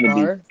 50 70.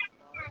 bar.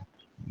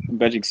 I'm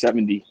benching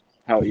 70.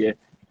 Hell yeah.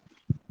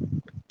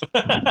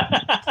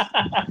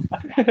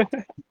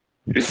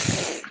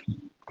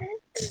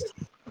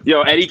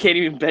 Yo, Eddie can't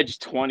even bench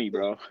 20,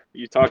 bro.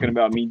 You're talking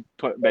about me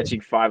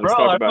benching 5. Let's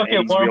Bro, talk I about fucking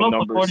Eddie's warm real up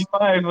with numbers.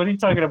 45. What are you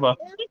talking about?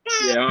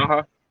 Yeah,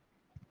 uh-huh.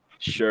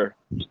 Sure.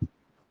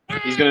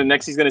 He's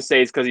gonna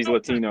say it's because he's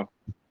Latino.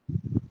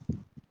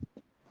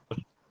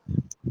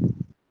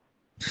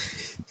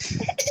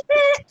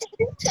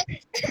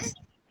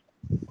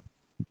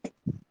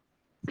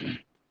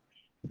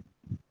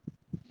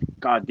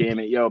 God damn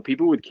it, yo!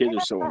 People with kids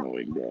are so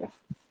annoying, bro.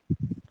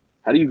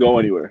 How do you go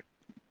anywhere?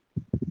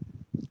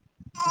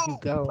 You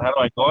go. How do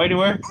I go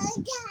anywhere?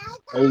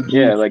 Hey,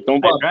 Yeah, dude, like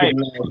don't. I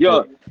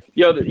drive.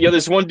 Yo,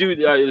 this one dude,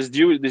 this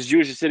Jewish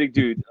Hasidic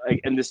dude,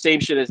 like, and the same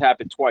shit has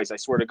happened twice. I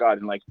swear to God,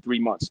 in like 3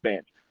 months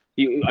span.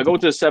 I go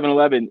to the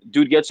 7-Eleven,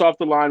 dude gets off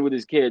the line with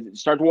his kid,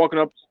 starts walking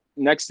up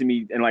next to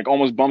me, and like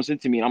almost bumps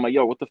into me. And I'm like,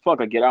 yo, what the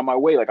fuck? I get out of my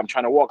way. Like I'm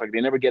trying to walk. Like they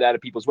never get out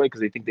of people's way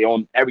because they think they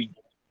own every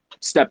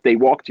step they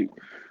walk to,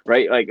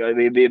 right? Like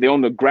they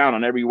own the ground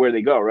on everywhere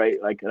they go,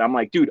 right? Like, and I'm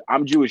like, dude,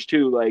 I'm Jewish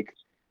too. Like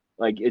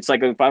it's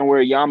like if I don't wear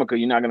a yarmulke,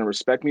 you're not gonna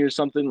respect me or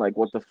something. Like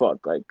what the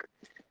fuck? Like,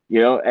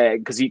 you know,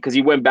 because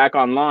he went back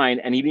online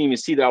and he didn't even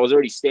see that I was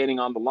already standing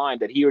on the line.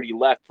 That he already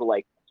left for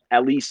like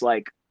at least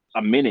like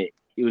a minute.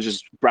 He was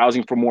just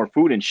browsing for more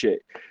food and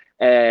shit.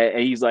 And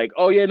he's like,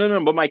 oh yeah,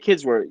 no, but my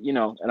kids were, you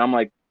know. And I'm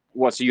like,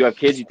 what? So you have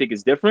kids? You think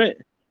it's different?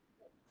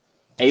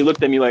 And he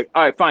looked at me like,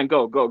 all right, fine,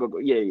 go.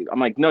 Yeah. I'm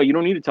like, no, you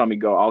don't need to tell me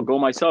go. I'll go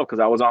myself because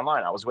I was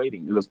online. I was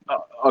waiting. He goes,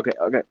 oh, okay.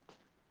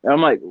 And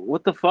I'm like,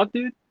 what the fuck,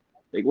 dude?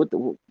 Like,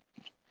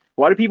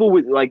 why do people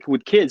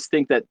with kids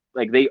think that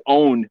like they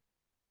own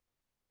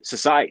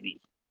society?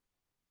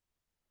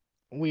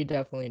 We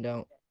definitely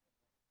don't.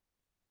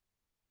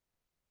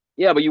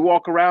 Yeah, but you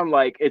walk around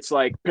like it's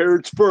like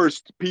parents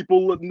first,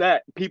 people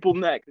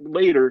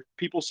later,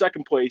 people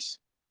second place.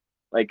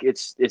 Like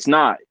it's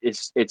not.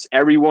 It's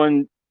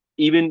everyone,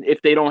 even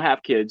if they don't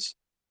have kids,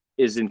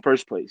 is in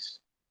first place.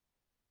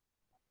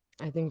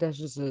 I think that's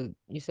just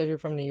you said you're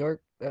from New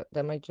York.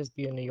 That might just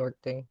be a New York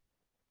thing.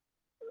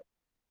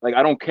 Like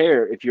I don't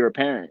care if you're a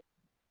parent.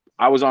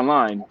 I was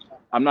online.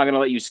 I'm not gonna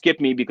let you skip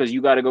me because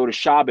you got to go to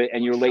Shabbat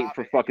and you're late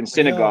for fucking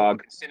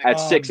synagogue at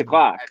 6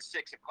 o'clock.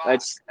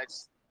 That's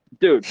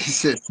dude. He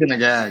said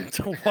synagogue.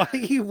 Why are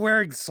you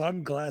wearing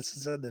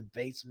sunglasses in the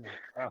basement,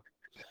 bro?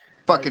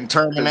 Fucking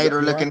Terminator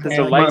You're looking. Because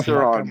the acting like lights you're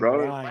are on, fucking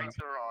bro. blind.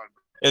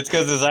 It's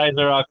because his eyes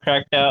are all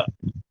cracked out.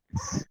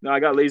 No, I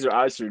got laser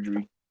eye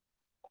surgery,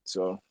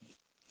 so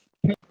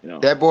you know.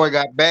 That boy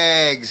got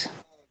bags.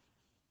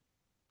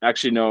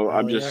 Actually, no. Oh,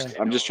 I'm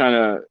just trying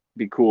to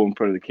be cool in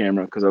front of the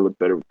camera because I look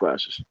better with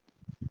glasses.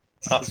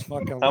 His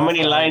fucking How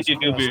many left eye lines is you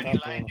do, crossed Beard?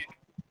 up on him.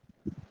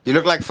 You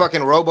look like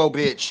fucking Robo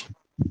bitch.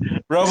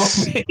 Robo.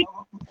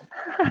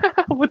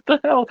 What the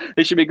hell?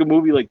 They should make a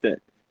movie like that.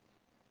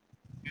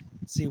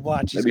 See,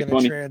 watch, he's That'd be gonna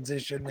funny.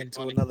 transition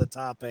into another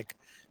topic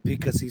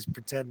because he's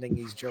pretending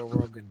he's Joe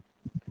Rogan.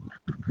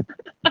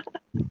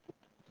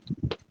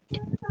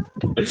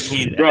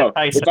 Bro,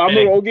 if I'm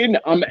Rogan,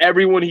 I'm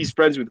everyone he's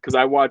friends with because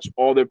I watch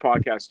all their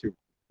podcasts too.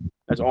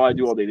 That's all I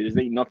do all day. There's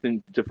ain't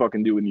nothing to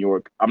fucking do in New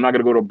York. I'm not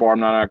gonna go to a bar. I'm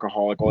not an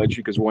alcoholic. All I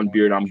drink is one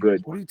beer and I'm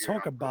good. What are you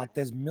talking about?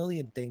 There's a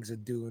million things to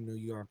do in New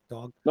York,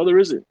 dog. No, there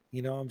isn't.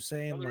 You know what I'm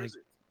saying? Like,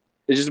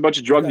 There's just a bunch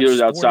of you drug got dealers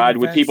sporting outside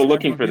with events people every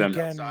looking for them.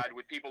 weekend.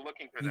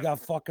 You got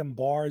fucking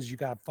bars. You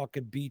got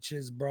fucking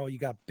beaches, bro. You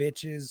got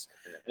bitches.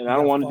 And You I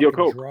don't got want to deal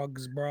fucking coke.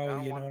 drugs,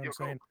 bro. You know what I'm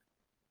saying?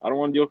 I don't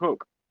want to deal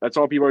coke. That's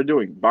all people are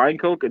doing: buying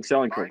coke and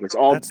selling coke. That's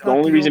all. That's The not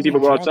only reason people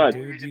go drug, outside.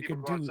 dude. You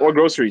could do Or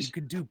groceries. You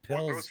could do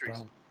pills,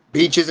 bro.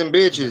 Beaches and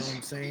You know bitches. what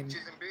I'm saying?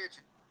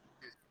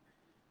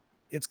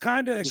 It's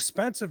kind of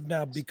expensive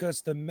now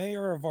because the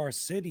mayor of our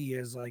city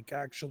is like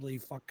actually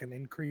fucking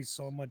increased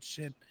so much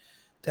shit.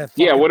 That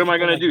Yeah, fucking what am I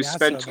people gonna like do? NASA,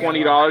 Spend they're like,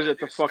 $20 at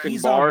the fucking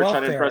he's on bar trying to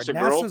welfare. impress a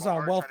girl? NASA's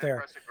on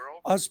welfare.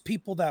 Us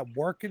people that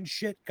work and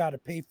shit got to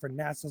pay for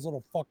NASA's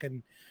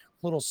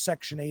little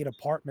Section 8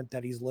 apartment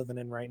that he's living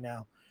in right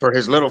now. For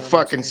his little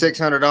fucking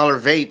 $600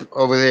 vape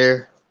over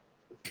there.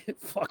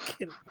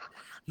 Fucking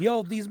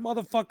yo, these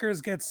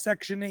motherfuckers get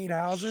Section 8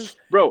 houses.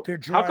 Bro, They're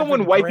how come driving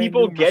when white brand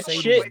people new get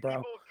Mercedes, shit,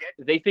 bro?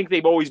 they think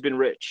they've always been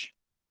rich?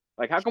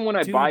 Like, how come when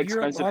I Dude, buy you're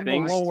expensive on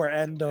things, the lower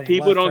end of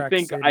people don't Left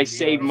think City, I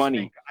save bro.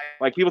 money?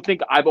 Like, people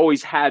think I've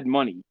always had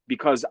money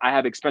because I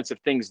have expensive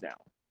things now.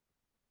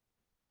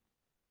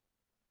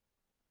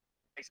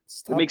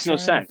 Stop It makes no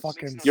trying to sense.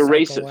 fucking You're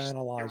racist.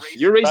 psychoanalyze shit.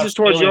 You're racist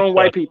towards your stealing own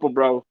white stuff. people,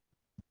 bro.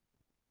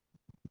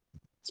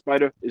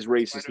 Spider is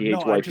racist. He hates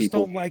No, I white just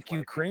people. don't like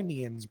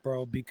Ukrainians,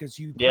 bro, because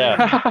Ukraine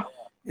Yeah.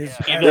 is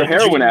They're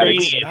heroin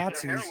addicts.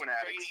 Nazis,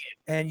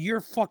 and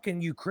you're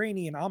fucking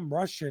Ukrainian. I'm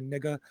Russian,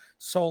 nigga.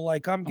 So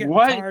like, I'm getting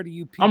What? tired of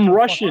you people. I'm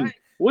Russian.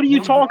 fucking What are you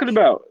leaving- talking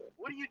about?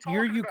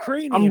 You're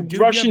Ukrainian. I'm dude.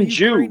 Russian you have a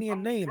Jew.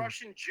 Ukrainian name.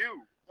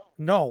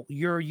 No,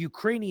 you're a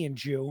Ukrainian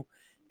Jew,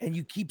 and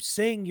you keep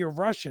saying you're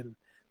Russian.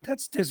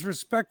 That's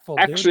disrespectful,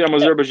 dude. Actually, I'm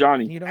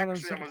Azerbaijani, You know what I'm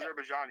saying?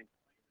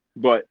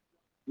 but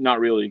not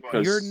really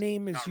Your because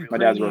name is my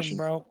dad's Ukrainian, Russian.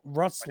 bro.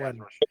 Ruslan.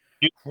 Ruslan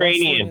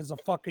Ukrainian. is a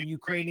fucking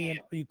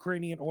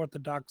Ukrainian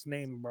Orthodox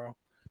name, bro.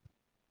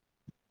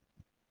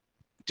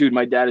 Dude,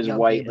 my dad is Y'all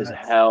white gay as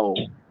nuts. hell.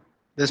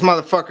 This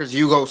motherfucker's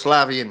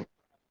Yugoslavian.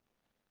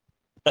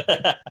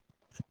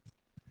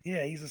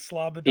 Yeah, he's a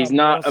Slobodan He's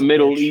not a Milosevic,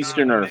 Middle you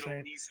know what I'm Easterner.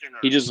 saying?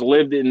 He just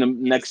lived in the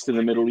next to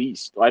the Middle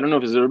East. I don't know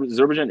if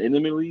Azerbaijan in the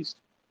Middle East.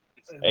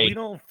 Hey. We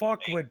don't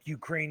fuck with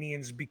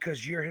Ukrainians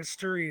because your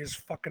history is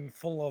fucking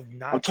full of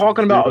Nazis. I'm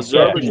talking about dude.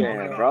 Azerbaijan, You know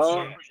what I'm bro.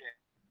 saying?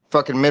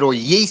 Fucking Middle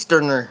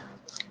Easterner.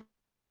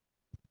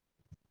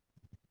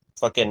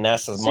 Fucking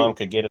NASA's See- mom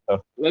could get it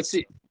though. Let's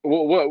see.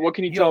 What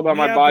can you tell Yo, about we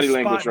my have body a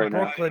language spot right in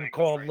now? Brooklyn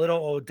called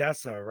Little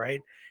Odessa,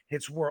 right?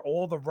 It's where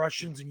all the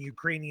Russians and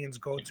Ukrainians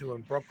go to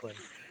in Brooklyn.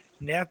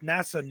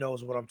 NASA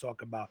knows what I'm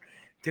talking about.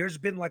 There's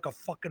been like a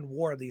fucking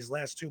war these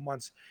last 2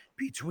 months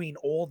between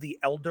all the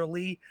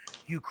elderly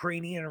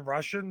Ukrainian and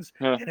Russians,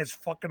 Huh. and it's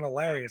fucking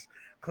hilarious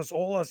because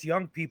all us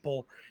young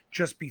people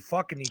just be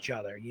fucking each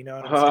other. You know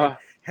what I'm saying?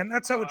 And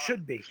that's how it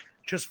should be.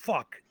 Just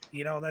fuck.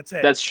 You know, that's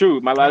it. That's true.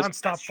 My last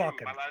Non-stop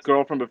fucking.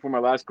 girlfriend before my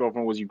last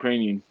girlfriend was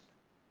Ukrainian.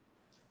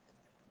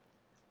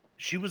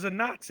 She was a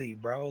Nazi,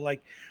 bro.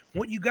 Like,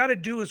 what you got to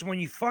do is when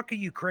you fuck a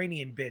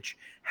Ukrainian bitch,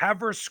 have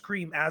her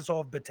scream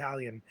Azov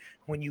Battalion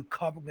when you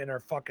come in her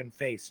fucking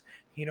face.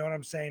 You know what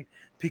I'm saying?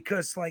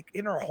 Because, like,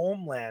 in her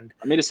homeland,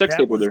 I made a sex that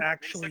tape with was her.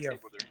 actually a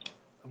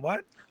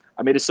what?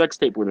 I made a sex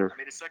tape with her.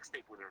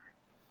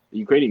 The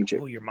Ukrainian chick.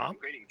 Who, your mom?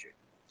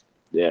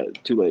 Yeah,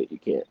 too late. You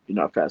can't. You're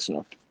not fast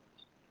enough.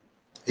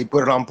 He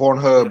put it on Your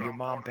Pornhub.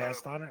 mom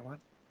passed on it? What?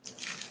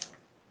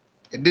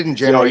 It didn't Oh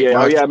generate yeah,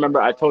 much. I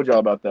remember. I told y'all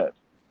about that.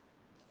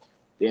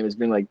 Damn, it's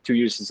been like 2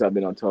 years since I've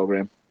been on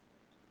Telegram.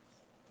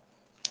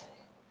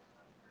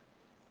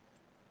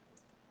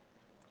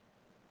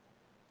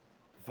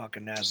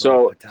 Fucking Azov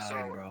So-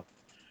 Battalion, bro.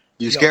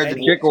 You Yo, scared the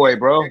Eddie. chick away,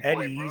 bro.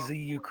 Eddie, he's a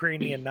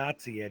Ukrainian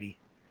Nazi, Eddie.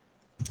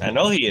 I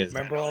know he is.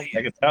 Remember all, I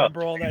can tell.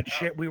 remember all that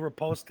shit we were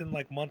posting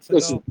like months ago?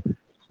 Listen,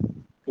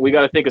 we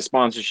got to think of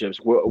sponsorships.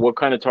 What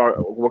kind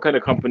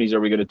of companies are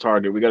we going to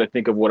target? We got to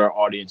think of what our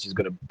audience is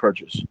going to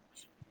purchase.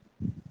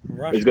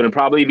 Russian. It's going to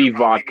probably be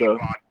vodka.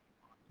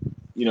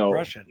 You know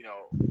Russian.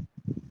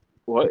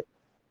 what?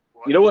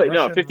 You know what?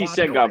 No, Russian 50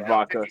 Cent vodka. got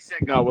vodka.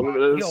 No,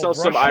 let's sell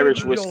some Russian-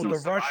 Irish Yo, whiskey.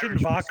 the Russian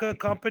vodka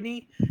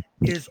company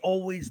is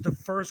always the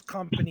first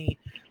company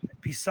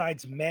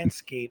besides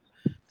Manscaped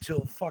to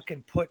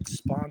fucking put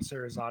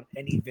sponsors on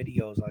any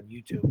videos on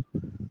YouTube.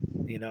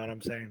 You know what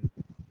I'm saying?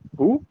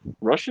 Who?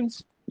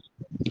 Russians?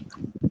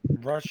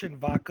 Russian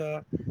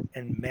vodka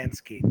and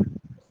Manscaped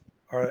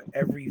are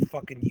every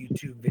fucking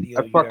YouTube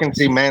video. I you fucking ever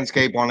see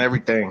Manscaped on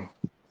everything.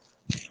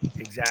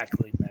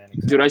 Exactly, man.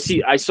 Exactly.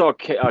 Dude, I saw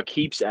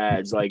Keeps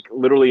ads like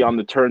literally on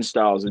the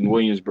turnstiles in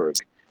Williamsburg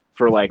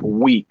for like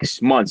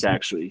weeks, months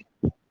actually.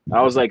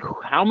 I was like,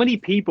 how many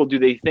people do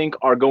they think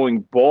are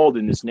going bald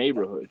in this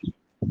neighborhood?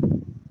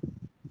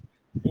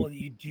 Well,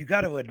 you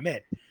got to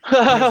admit, there's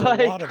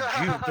a lot of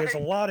Jews. There's a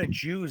lot of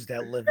Jews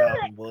that live out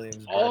in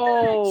Williamsburg.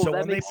 Oh, So that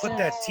when they makes put sense.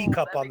 that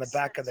teacup on the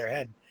back of their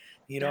head,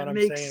 you know That what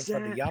I'm makes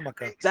saying, for the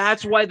yarmulke.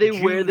 That's why they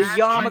wear the Jews-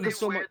 yarmulke Jews-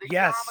 so much.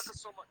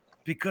 Yes,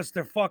 because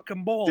they're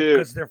fucking bald. Dude,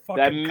 Because they're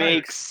fucking. That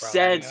makes kikes,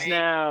 bro, you sense know?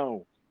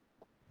 now.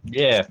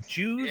 Yeah.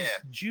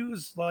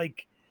 Jews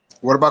like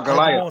What about are the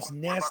Goliath? most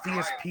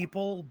nastiest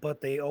people,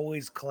 but they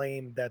always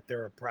claim that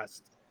they're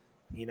oppressed.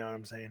 You know what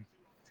I'm saying?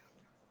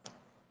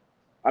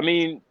 I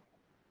mean,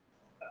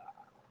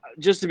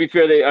 just to be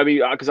fair,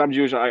 because I'm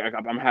Jewish,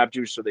 I'm half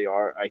Jewish, so they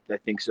are. I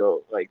think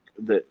so. Like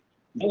the.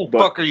 Who but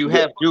fuck are you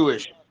half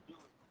Jewish?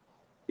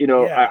 You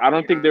know, Yeah. I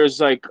don't think there's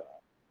like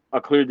a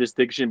clear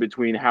distinction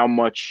between how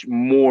much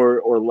more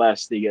or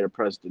less they get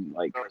oppressed than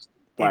like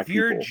black If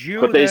you're people.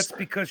 Jew, But they, that's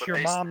because your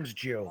mom's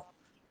Jew.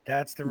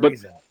 That's the But-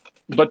 reason.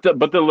 but the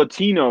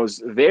Latinos,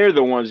 they're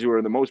the ones who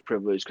are the most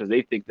privileged because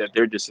they think that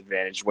they're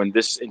disadvantaged when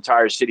this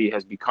entire city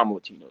has become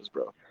Latinos,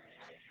 bro.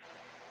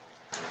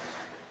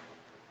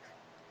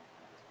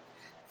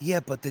 Yeah,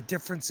 but the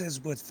difference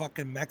is with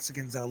fucking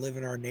Mexicans that live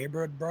in our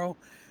neighborhood, bro.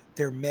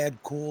 They're mad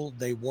cool.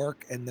 They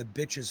work and the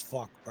bitches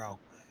fuck, bro.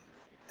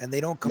 And they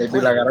don't They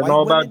complain. be like, I don't White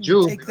know about women,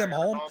 you you. take them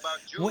home.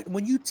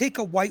 When you take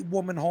a white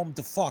woman home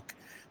to fuck,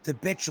 the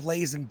bitch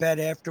lays in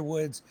bed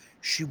afterwards.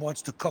 She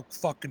wants to cook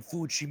fucking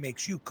food. She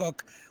makes you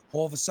cook.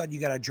 All of a sudden, you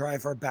got to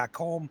drive her back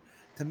home.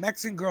 The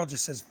Mexican girl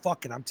just says,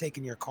 fuck it, I'm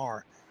taking your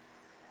car.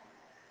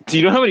 Do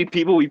you know how many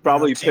people we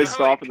probably saying? pissed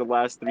off in the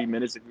last 3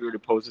 minutes if we were to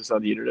post this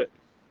on the internet?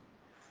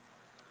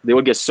 They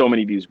would get so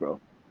many views, bro.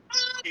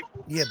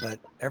 Yeah, but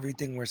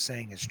everything we're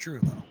saying is true,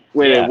 though.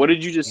 Wait, Yeah. what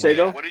did you just say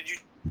though?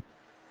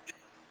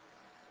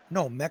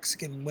 No,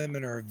 Mexican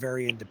women are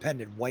very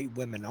independent. White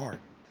women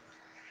aren't.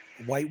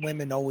 White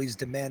women always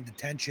demand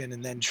attention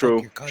and then True,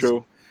 fuck your cousin.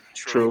 true,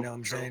 true. You know what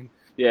I'm saying?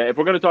 Yeah, if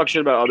we're gonna talk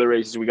shit about other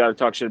races, we gotta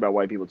talk shit about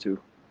white people too.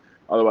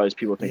 Otherwise,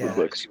 people think Yeah.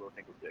 we're dicks.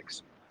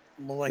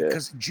 Well, like, Yeah.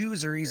 because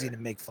Jews are easy to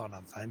make fun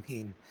of. I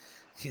mean,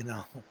 you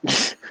know,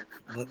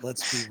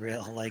 let's be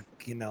real. Like,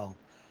 you know,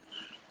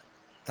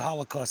 the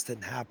Holocaust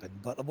didn't happen.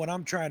 But what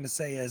I'm trying to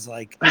say is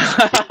like,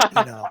 That's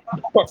you know,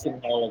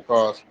 Fucking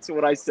Holocaust.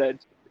 what I said.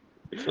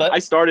 Like- I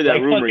started that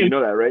like rumor. fucking- You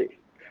know that, right?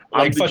 I'm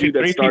Like the Jew fucking that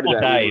 3 started people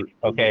that died. rumor.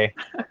 Okay.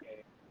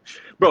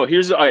 Bro,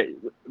 here's all right.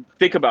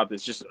 Think about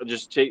this. Just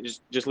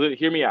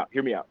hear me out.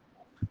 Hear me out.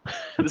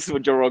 This is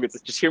what Joe Rogan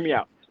says. Just hear me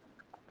out.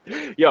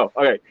 Yo,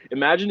 okay.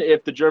 Imagine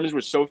if the Germans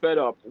were so fed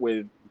up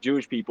with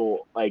Jewish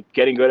people like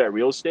getting good at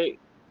real estate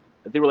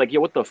that they were like, "Yo,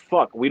 what the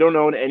fuck? We don't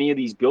own any of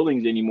these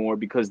buildings anymore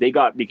because they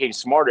became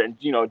smarter." And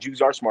you know,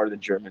 Jews are smarter than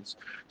Germans.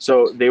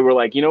 So they were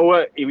like, "You know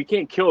what? We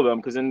can't kill them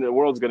because then the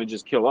world's gonna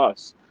just kill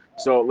us.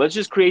 So let's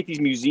just create these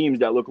museums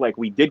that look like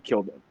we did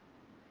kill them,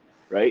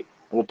 right?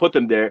 And we'll put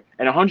them there.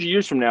 And 100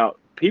 years from now,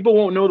 people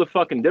won't know the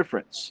fucking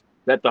difference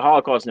that the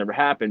Holocaust never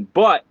happened,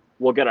 but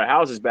we'll get our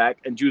houses back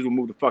and Jews will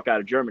move the fuck out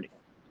of Germany."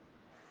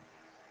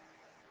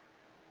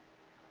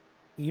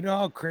 you know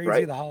how crazy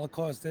Right. the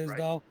Holocaust is,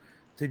 though.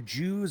 The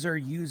Jews are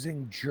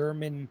using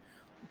German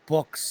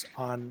books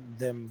on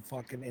them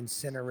fucking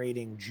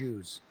incinerating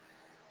Jews.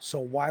 So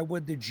why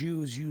would the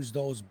Jews use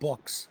those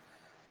books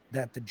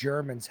that the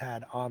Germans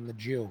had on the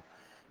Jew?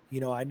 You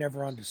know, I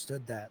never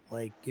understood that.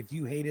 Like, if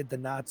you hated the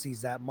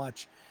Nazis that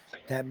much,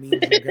 that means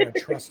you're gonna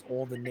trust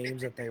all the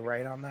names that they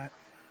write on that.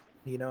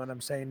 You know what I'm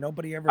saying?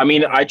 Nobody ever. I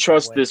mean, thought of I it that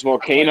trust way. this Like,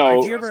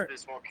 volcano have you ever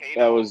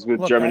that was with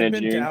look? German I've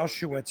been to engineering.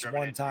 Auschwitz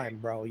one time,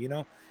 bro. You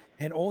know,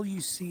 and all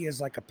you see is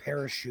like a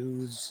pair of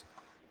shoes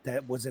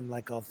that was in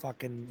like a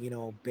fucking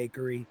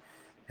bakery,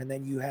 and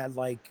then you had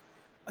like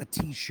a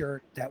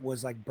T-shirt that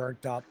was like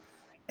burnt up,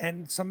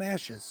 and some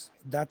ashes.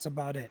 That's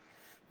about it.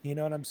 You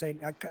know what I'm saying?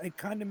 It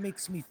kind of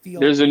makes me feel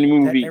There's a new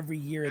that movie. every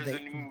year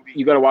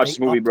You gotta watch they this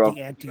movie, up bro.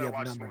 the ante of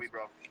numbers.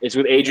 It's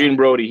with Adrian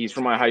Brody. He's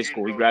from my high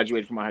school. He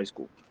graduated from my high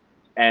school,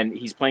 and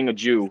he's playing a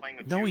Jew.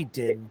 No, he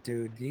didn't,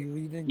 dude. He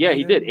didn't. Yeah,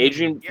 he did. didn't live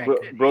Adrian in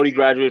fucking- Brody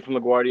graduated from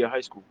LaGuardia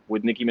High School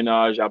with Nicki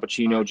Minaj, Al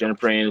Pacino,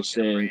 Jennifer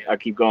Aniston. I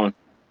keep going,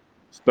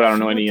 but I don't She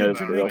know went any to of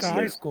the Jamaica rest of High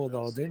them. School,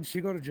 though, didn't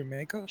she go to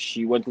Jamaica?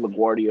 She went to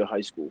LaGuardia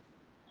High School.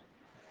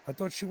 I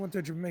thought she went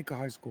to Jamaica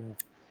High School.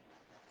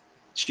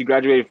 She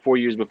graduated 4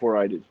 years before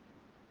I did,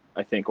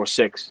 I think, or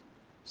 6,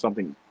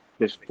 something.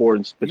 There's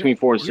between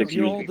 4 and 6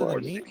 You're years older before I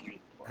than did. me.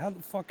 How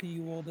the fuck are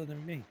you older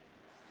than me?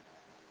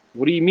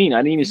 What do you mean? I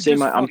didn't even You say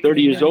just I'm fucking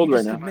 30 years admitted- old you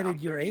right just now.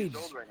 admitted your age,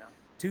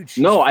 dude.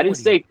 She's No, I didn't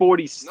 40. say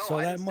 40. So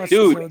that must,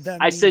 Dude, so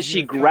that I said means she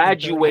you're fucking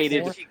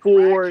graduated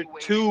 34? 4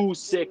 to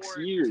 6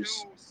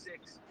 years.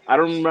 I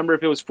don't remember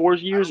if it was 4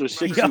 years or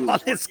 6 Yo,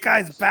 years. this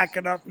guy's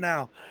backing up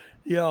now.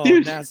 Yo,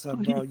 Dude, NASA,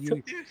 bro,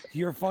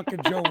 your fucking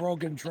Joe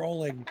Rogan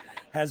trolling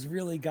has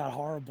really got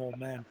horrible,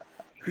 man.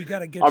 We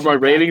gotta get Are you my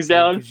back, ratings dude,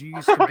 down? 'cause you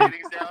used to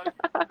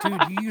be,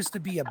 dude, you used to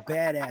be a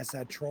badass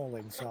at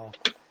trolling. So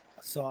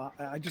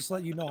I just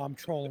let you know I'm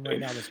trolling right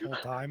now this whole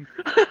time.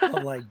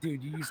 But like,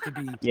 dude, you used to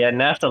be Yeah,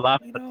 NASA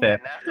laughed You at know,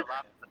 that.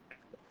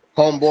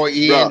 Homeboy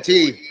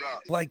ENT.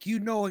 like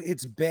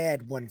it's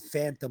bad when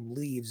Phantom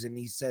leaves and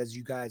he says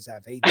you guys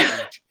have hate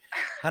speech.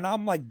 And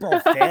I'm like, bro,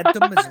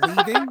 Phantom is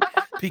leaving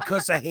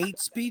because of hate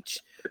speech?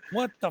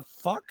 What the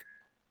fuck?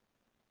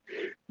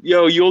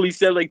 Yo, you only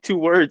said like 2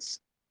 words.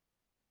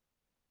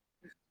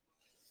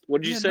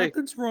 What did you say?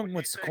 Nothing's wrong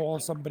with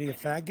calling somebody a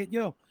faggot.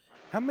 Yo,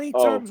 how many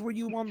Oh. times were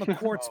you on the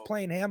courts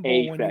playing handball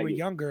when you were faggot.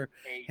 younger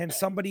and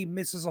somebody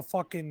misses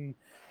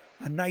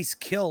a nice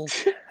kill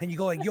and you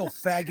go like, yo,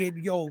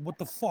 faggot, yo, what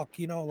the fuck?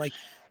 You know, like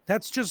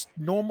that's just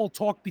normal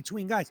talk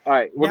between guys. All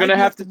right, we're Now gonna you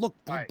have to. look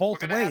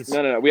both ways.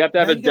 No. We have to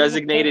have Now a you gotta look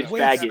designated both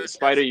ways. faggot.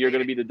 Spider, you're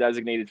gonna be the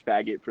designated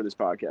faggot for this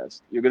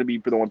podcast. You're gonna be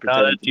the one No,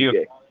 pretending that's to be you.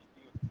 gay.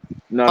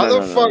 No, How no, the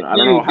no, no, fuck no. I do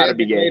don't you know how to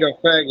be gay. designate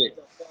a faggot?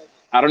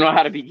 I don't know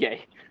how to be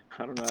gay.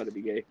 I don't know how to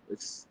be gay.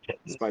 It's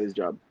Spider's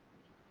job.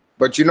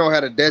 But you know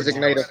how to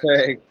designate a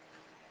fag.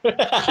 Shit,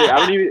 I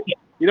don't even.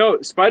 You know,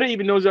 Spider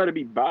even knows how to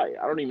be bi.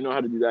 I don't even know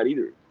how to do that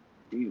either.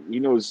 He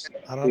knows.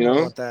 I don't You know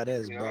know? what that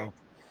is, bro.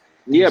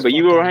 Yeah, These but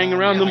you were fucking hanging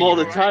around them all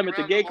the non-binary- time at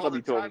the gay club.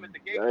 You told me.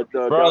 At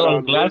the, Bro, down those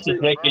on glasses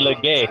Wednesday. make you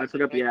look gay. I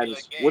forgot the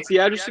address. What's the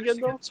address again,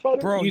 though, Spider?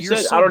 Bro, you you're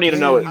said so I don't need to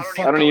gay, know it. you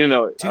I don't even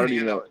know it. I Dude, don't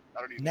even know it.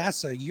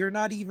 NASA, you're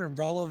not even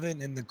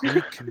relevant in the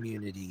Greek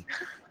community.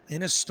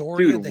 In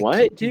Astoria, Dude, they what,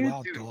 kicked you dude?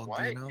 out, dog. You know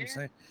what I'm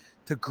saying?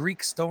 The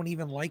Greeks don't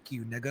even like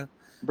you, nigga.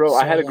 Bro,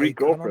 I So, had a Greek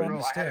like, I don't girlfriend.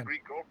 understand.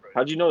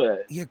 How'd you know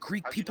that? Yeah,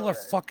 Greek people are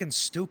fucking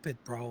stupid,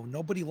 bro.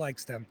 Nobody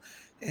likes them.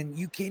 And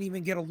you can't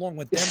even get along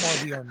with them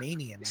or the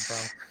Armenians,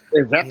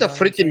 bro. Is that You the know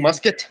what I'm freaking saying?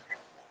 musket?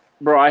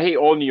 Bro, I hate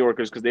all New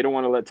Yorkers because they don't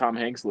want to let Tom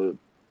Hanks live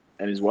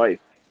and his wife.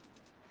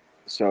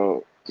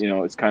 So, you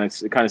know, it kind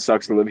of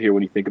sucks to live here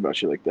when you think about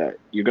shit like that.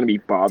 You're gonna be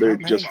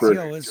bothered Tom just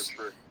Hanks,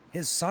 for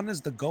his son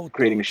is the GOAT,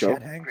 creating though. a show.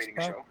 Chet Hanks,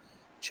 bro.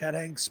 Chet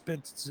Hanks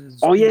spits.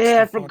 Oh yeah,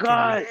 I the fucking-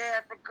 forgot.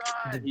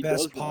 The He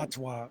best does, man.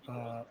 patois.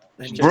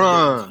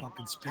 Bruh.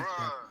 Fucking speak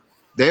that.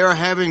 They are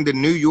having the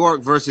New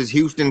York versus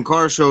Houston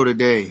car show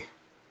today.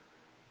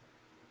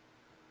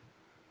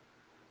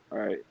 All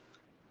right.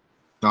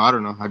 No, I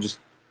don't know. I just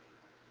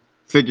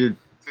figured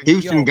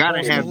Houston Yo, gotta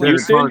Postal have Link. better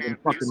Houston? cars than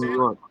fucking New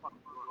York.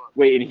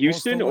 Wait, in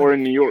Houston Postal or Link.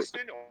 in New York?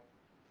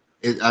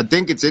 I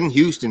think it's in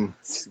Houston.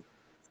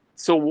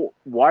 So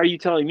why are you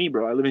telling me,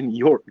 bro? I live in New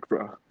York,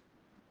 bro.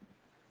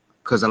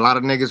 Because a lot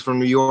of niggas from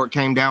New York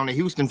came down to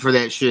Houston for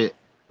that shit.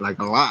 Like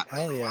a lot.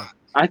 Hell yeah.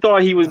 I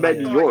thought he was Oh,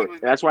 meant yeah. New York.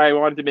 That's why I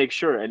wanted to make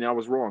sure, and I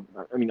was wrong.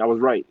 I mean, I was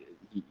right.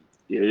 It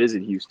is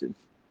in Houston.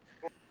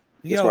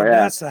 Yo, why I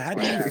asked. NASA, how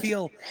do you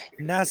feel?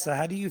 NASA,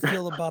 how do you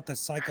feel about the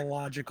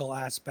psychological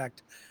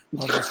aspect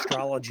of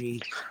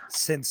astrology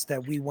since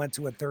that we went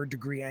to a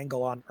 3rd-degree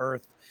angle on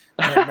Earth,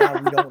 that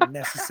now we don't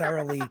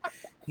necessarily,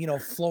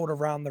 float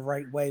around the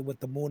right way with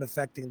the moon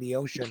affecting the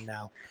ocean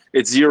now?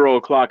 It's 0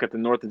 o'clock at the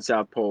North and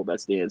South Pole.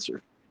 That's the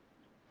answer.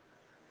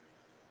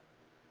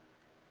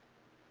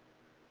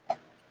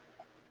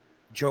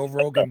 Joe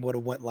Rogan would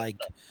have went like,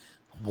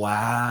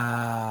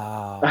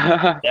 wow.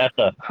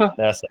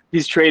 That's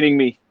He's training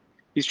me.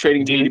 He's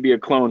training me to be a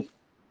clone.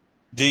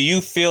 Do you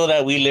feel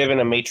that we live in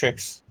a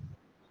matrix?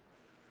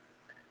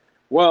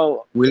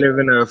 Well, We live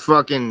in a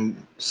fucking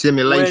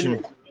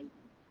simulation.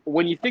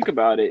 when you think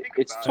about it,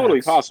 it's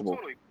totally possible.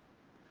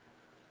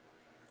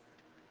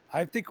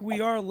 I think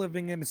we are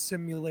living in a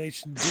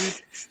simulation,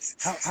 dude.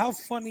 How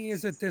funny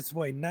is it this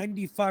way?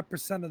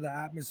 95% of the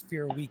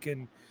atmosphere we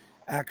can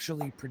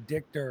actually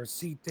predict or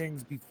see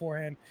things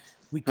beforehand.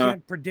 We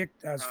can't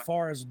predict as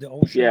far as the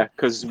ocean. Yeah,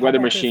 because weather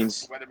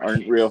machines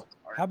aren't real.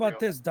 How about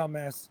this,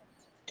 dumbass?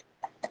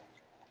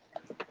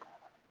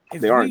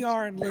 If They we aren't.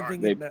 aren't living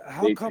They, in the,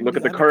 how come look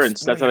at the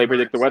currents. That's how they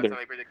predict the weather.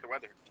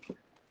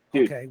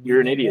 Dude, Okay, we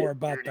you're an know idiot. more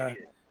about that.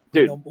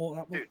 Dude.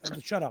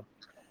 Shut up.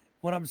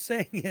 What I'm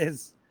saying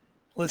is,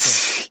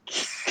 listen,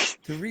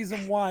 the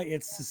reason why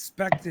it's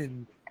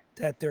suspected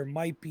that there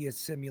might be a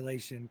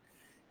simulation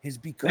is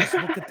because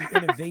look at the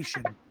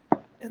innovation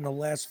in the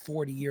last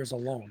 40 years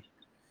alone.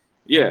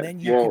 Yeah. And then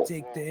you can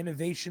take the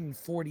innovation in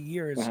 40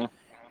 years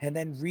and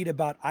then read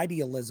about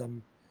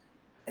idealism,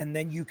 and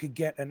then you could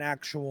get an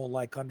actual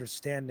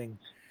understanding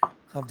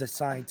of the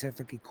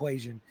scientific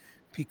equation.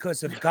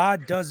 Because if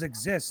God does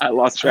exist, I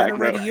lost track, that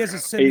bro. already is a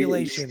Hey,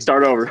 simulation.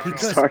 start over.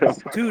 Because, Start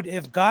over. dude,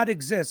 if God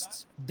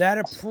exists, that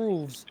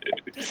proves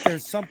that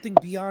there's something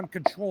beyond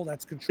control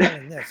that's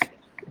controlling this.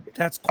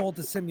 That's called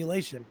the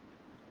simulation.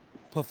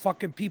 But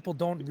fucking people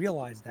don't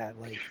realize that.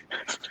 Like,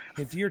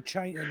 if you're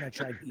not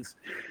Chinese.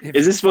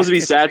 Is this supposed to be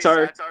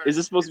satire? Is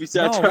this supposed to be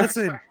satire? No,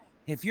 listen.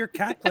 If you're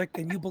Catholic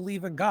and you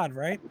believe in God,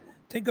 right?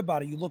 Think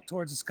about it. You look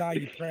towards the sky,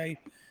 you pray.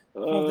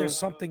 Well, there's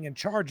something in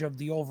charge of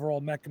the overall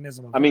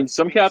mechanism of I mean, Earth.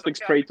 some Catholics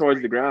pray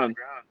towards the ground.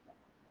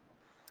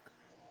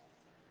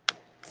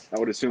 I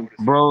would assume.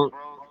 Bro, the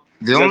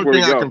That's only where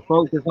we thing I go. can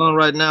focus on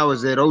right now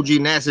is that OG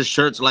NASA's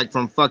shirt's like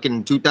from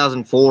fucking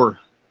 2004.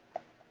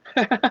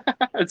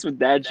 That's with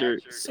dad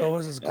shirt. So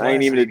is his glasses. I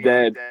ain't even a bro.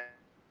 dad.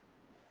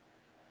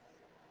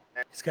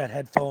 He's got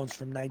headphones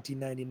from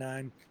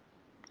 1999.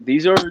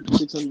 These are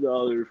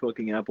 $600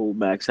 fucking Apple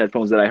Max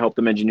headphones that I helped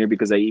them engineer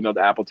because I emailed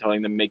Apple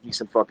telling them make me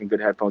some fucking good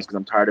headphones because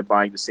I'm tired of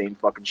buying the same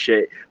fucking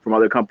shit from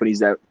other companies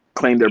that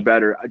claim they're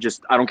better.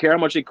 I don't care how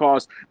much it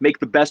costs. Make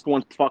the best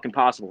ones fucking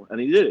possible, and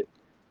they did it.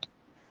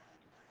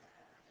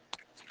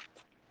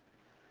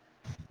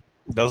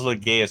 Those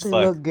look gay as They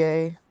fuck. look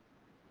gay.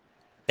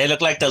 They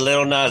look like the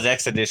Little Nas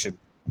X edition.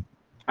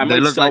 I They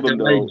might look sell like them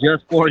they're made though.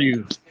 just for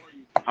you.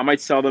 I might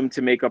sell them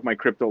to make up my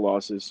crypto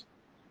losses.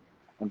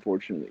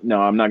 Unfortunately,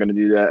 no, I'm not gonna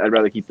do that. I'd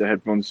rather keep the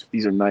headphones.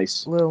 These are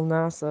nice. Lil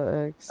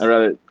NASA X. I'd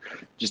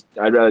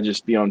rather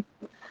just be on,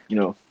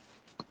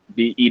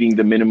 be eating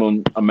the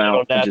minimum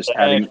amount and just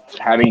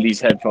having these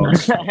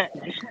headphones.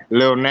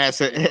 Lil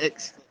NASA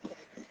X.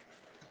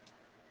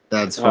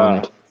 That's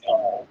funny.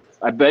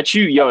 I bet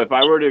you, if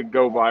I were to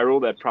go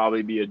viral, that'd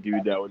probably be a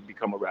dude that would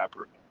become a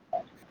rapper.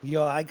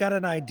 Yo, I got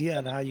an idea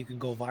on how you can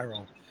go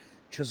viral.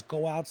 Just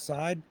go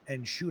outside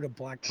and shoot a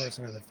black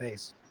person in the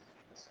face.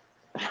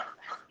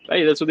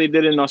 Hey, that's what they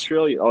did in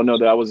Australia. Oh no,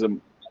 that was they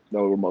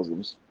were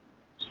Muslims.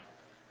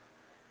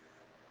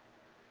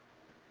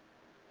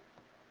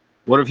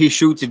 What if he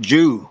shoots a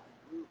Jew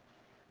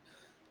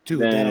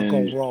Dude, that'll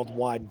go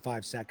worldwide in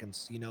 5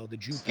 seconds. The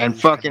Jew and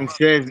police fucking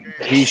says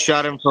he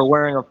shot him for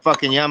wearing a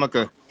fucking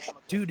yarmulke?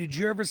 Dude, did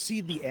you ever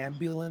see the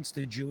ambulance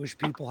the Jewish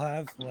people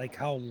have? Like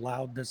how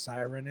loud the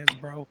siren is,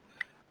 bro?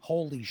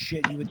 Holy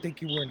shit, you would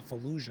think you were in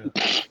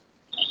Fallujah.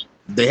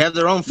 They have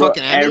their own Bro,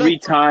 fucking ambulance? every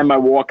time I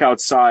walk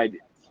outside,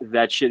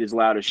 that shit is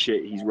loud as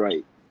shit. He's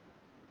right.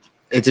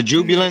 It's a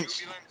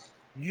jubilance.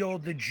 Yo,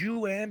 the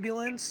Jew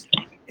ambulance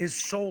is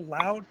so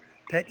loud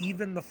that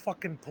even the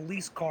fucking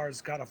police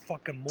cars gotta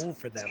fucking move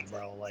for them,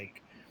 bro.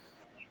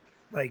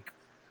 Like,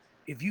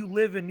 if you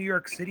live in New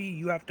York City,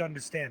 you have to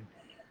understand.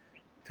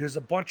 There's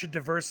a bunch of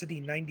diversity,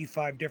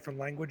 95 different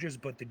languages,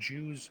 but the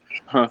Jews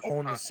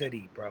own the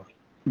city, bro.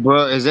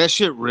 Bro, is that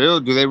shit real?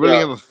 Do they really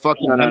have a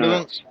fucking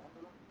ambulance?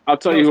 I'll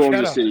tell you who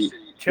owns the city.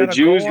 The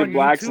Jews, the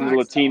blacks, and the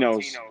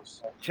Latinos.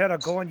 Cheddar,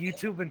 go on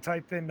YouTube and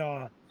type in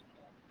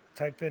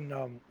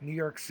New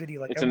York City,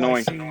 like It's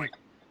NYC, annoying.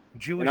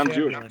 Jewish And I'm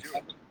Jewish. ambulance.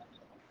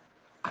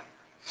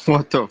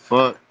 What the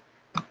fuck?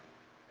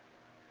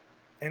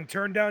 And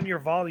turn down your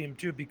volume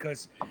too,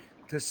 because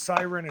the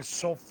siren is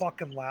so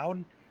fucking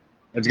loud.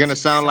 It's gonna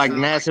sound like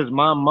NASA's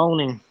mom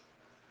moaning.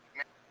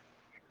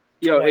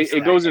 Yo, twice it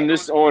that. goes in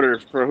this order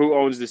for who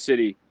owns the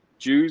city: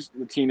 Jews,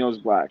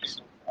 Latinos,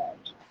 blacks.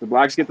 The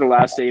blacks get the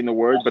last say in the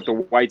word, but the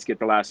whites get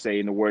the last say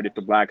in the word if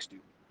the blacks do.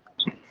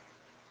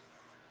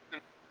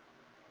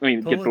 I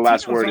mean, The get the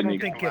last Latinos, word I in don't the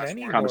think get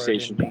any word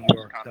conversation. in New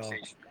York though.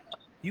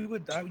 You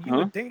would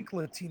Huh? think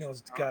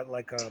Latinos got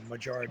like a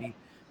majority,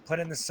 but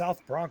in the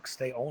South Bronx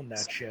they own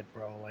that shit,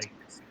 bro. Like,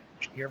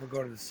 you ever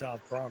go to the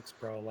South Bronx,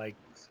 bro? Like,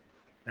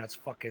 that's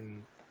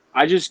fucking.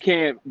 I just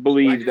can't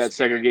believe that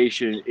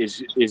segregation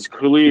is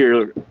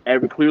clearly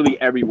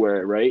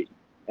everywhere, right?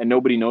 And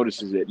nobody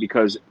notices it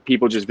because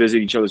people just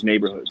visit each other's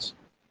neighborhoods.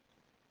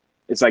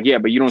 It's like, yeah,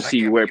 but you don't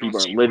see where people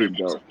are living,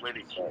 though.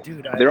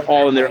 Dude, They're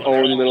all in their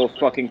own little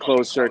fucking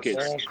closed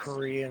circuits. All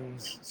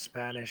Koreans,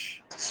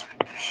 Spanish,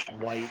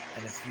 white,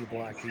 and a few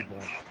black people.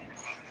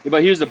 Yeah,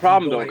 but here's the If you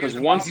problem, go- though, because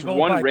if once you go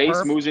one by race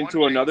perp- moves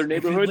into another If you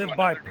neighborhood, live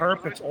by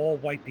perp, it's all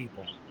white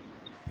people.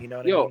 You know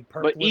what I yo, mean?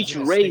 Perp but lives each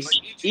in a race,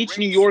 state. each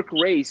New York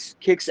race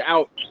kicks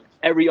out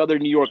every other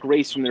New York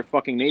race from their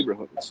fucking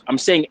neighborhoods. I'm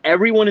saying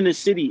everyone in the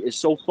city is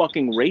so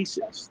fucking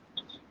racist.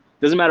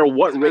 Doesn't matter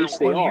what race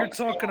they Well, are. you're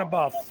talking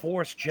about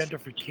forced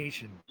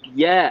gentrification.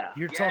 Yeah,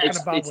 You're talking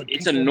about it's when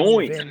it's people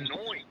annoying. move in,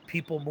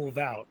 people move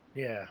out.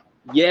 Yeah.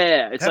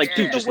 Yeah, it's That's like,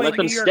 been dude, the just way let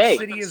them New York stay.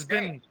 City has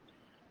been.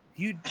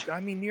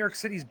 New York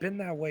City's been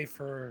that way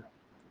for.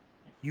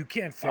 You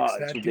can't fix Oh, it's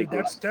that, dude.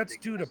 ridiculous. That's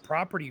due to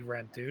property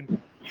rent, dude.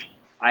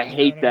 I You know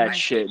hate what I that mean?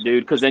 shit,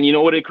 dude. Because then you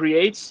know what it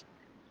creates?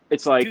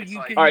 It's like, Dude, you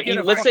all right, get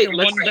a let's say, fucking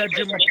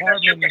one-bedroom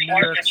apartment in New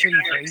York City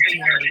for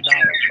 $1,800,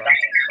 bro.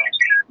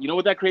 you know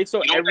what that creates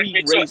though? Every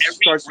race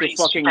starts to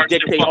fucking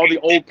dictate. All the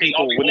old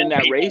people within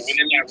that race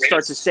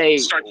start to say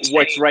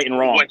what's right and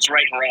wrong,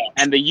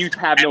 and the youth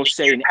have no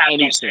say in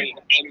anything.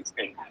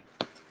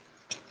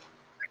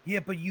 Yeah,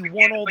 but you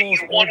want all those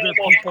older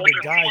people to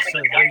die so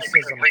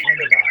racism can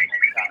die.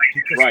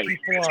 Because Right.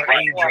 people our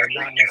age are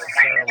not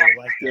necessarily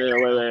like that. Yeah,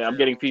 wait, I'm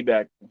getting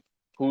feedback.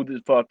 Who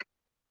the fuck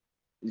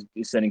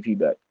is sending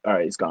feedback? All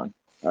right, it's gone.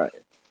 All right.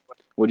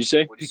 What'd you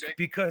say?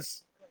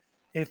 Because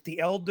if the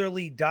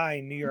elderly die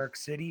in New York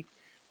City,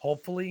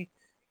 hopefully,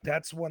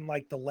 that's when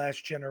like the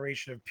last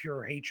generation of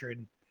pure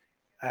hatred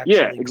actually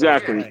Yeah, goes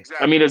exactly. away.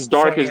 I mean, as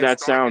dark So, as that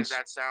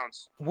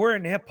sounds. We're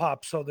in hip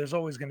hop, so there's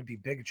always going to be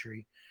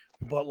bigotry,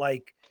 but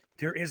like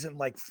there isn't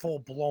like full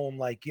blown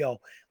like, yo,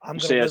 I'm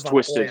Say gonna that's live on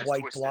twisted. all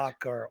white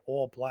block or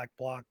all black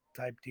block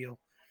type deal.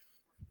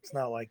 It's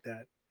not like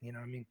that, you know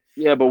what I mean?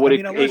 Yeah, but I what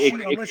mean,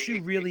 unless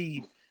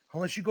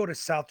you go to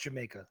South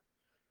Jamaica,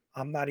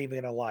 I'm not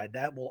even gonna lie,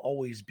 that will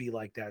always be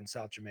like that in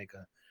South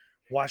Jamaica.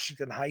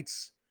 Washington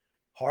Heights,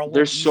 Harlem.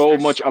 there's so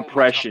much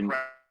oppression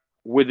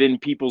within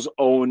people's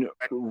own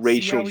See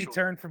racial. how he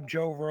turned from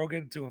Joe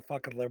Rogan to a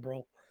fucking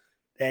liberal,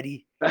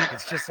 Eddie?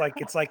 It's just like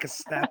it's like a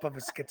snap of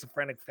a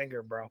schizophrenic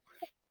finger, bro.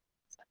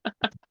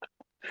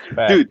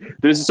 Dude,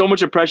 there's so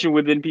much oppression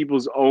within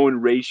people's own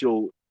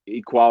racial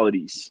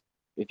equalities,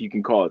 if you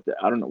can call it that.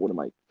 I don't know.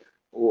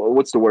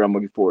 What's the word I'm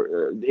looking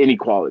for?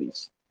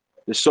 Inequalities.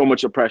 There's so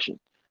much oppression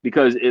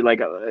because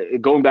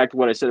going back to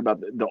what I said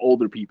about the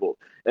older people,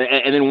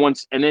 and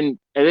then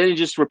it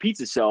just repeats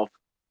itself.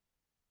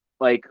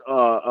 Like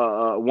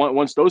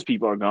once those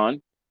people are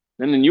gone,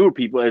 then the newer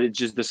people, it's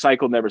just the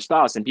cycle never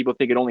stops, and people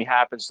think it only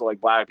happens to like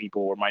black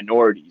people or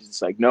minorities.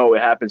 It's like, no,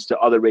 it happens to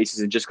other races,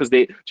 and just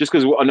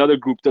because another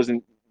group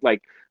doesn't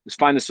like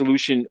find the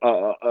solution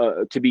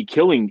to be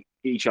killing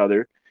each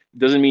other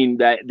doesn't mean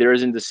that there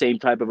isn't the same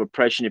type of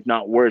oppression, if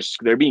not worse.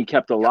 They're being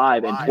kept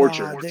alive and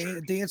tortured.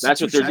 The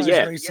That's what they're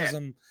institutionalized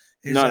racism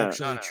is No.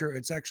 actually true.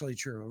 It's actually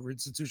true.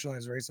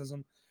 Institutionalized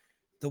racism.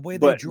 The way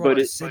they drew up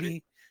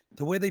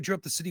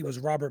the city was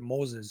Robert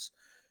Moses.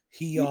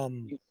 He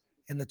in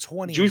the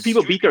 20s. Jewish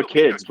people beat their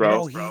kids,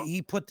 bro.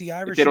 He put the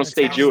Irish they don't and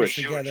stay Italians Jewish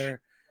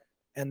together,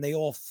 and they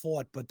all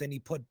fought. But then he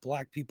put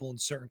black people in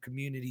certain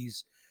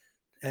communities,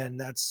 and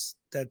that's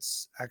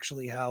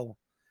actually how.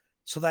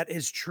 So that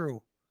is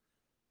true,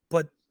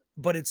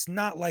 but it's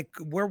not like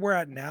where we're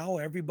at now.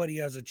 Everybody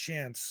has a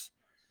chance,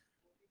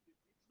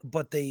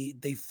 but they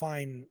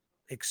find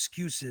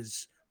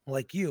excuses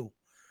like you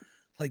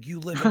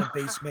live in a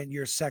basement.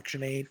 You're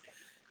Section 8.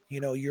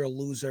 You're a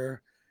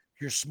loser.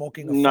 You're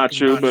smoking a Not fucking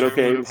true, but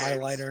okay.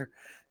 highlighter.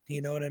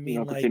 You know what I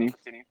mean? Continue.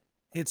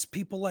 It's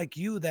people like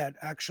you that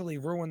actually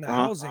ruin the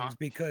housings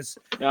because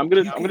yeah, I'm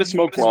gonna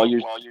smoke while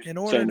you're in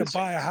order to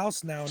buy a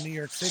house now in New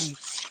York City,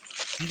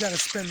 you got to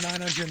spend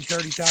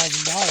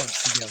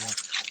 $930,000 together.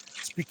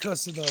 It's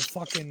because of the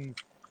fucking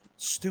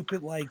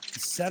stupid like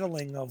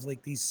settling of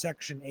like these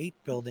Section 8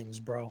 buildings,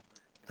 bro,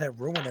 that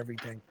ruin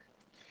everything.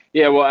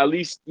 Yeah, well, at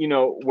least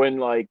when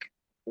like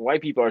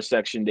white people are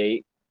Section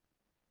 8.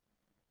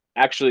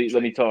 Actually,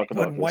 let me talk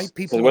about when this. white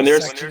people when are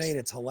there's Section 8,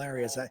 it's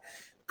hilarious.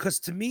 Because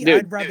to me, Dude.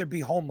 I'd rather be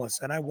homeless,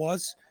 and I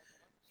was.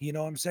 You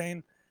know what I'm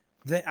saying?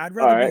 I'd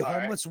rather be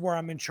homeless where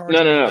I'm in charge.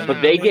 No,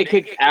 but they get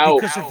kicked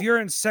out. Because if you're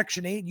in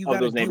Section 8, you got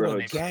to deal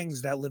with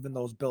gangs that live in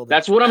those buildings.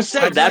 That's what I'm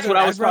saying. That's what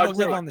I was I'd rather talking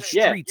live about. on the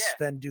streets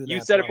than do that. You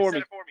said it for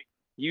me.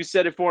 You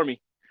said it for me.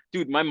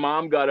 Dude, my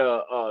mom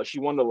got she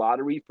won the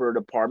lottery for an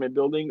apartment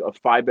building, a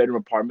 5-bedroom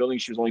apartment building.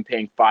 She was only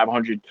paying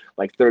 500,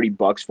 like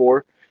 $30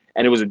 for,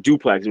 and it was a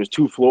duplex. It was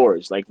 2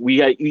 floors. Like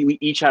we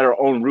each had our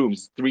own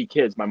rooms. 3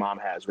 kids, my mom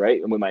has, right,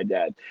 and with my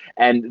dad,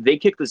 and they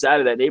kicked us out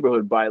of that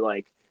neighborhood by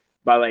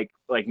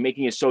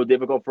making it so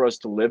difficult for us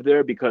to live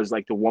there because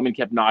like the woman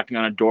kept knocking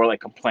on a door, like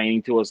complaining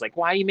to us, like,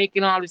 why are you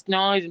making all this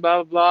noise and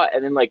blah blah blah.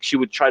 And then like she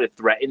would try to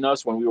threaten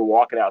us when we were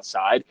walking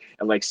outside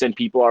and like send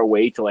people our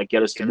way to like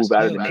get us to move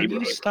out of the Can you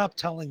neighborhood. stop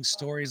telling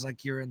stories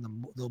like you're in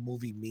the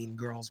movie Mean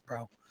Girls,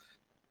 bro?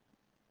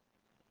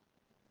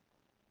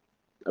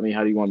 I mean,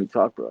 how do you want me to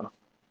talk, bro?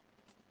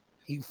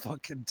 You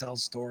fucking tell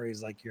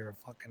stories like you're a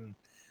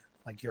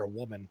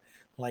woman.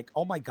 Like,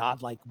 oh my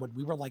god, like when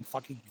we were like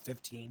fucking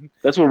 15.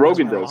 That's what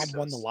Rogan my does. mom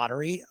won the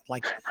lottery,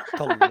 like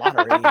the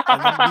lottery, and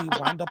then we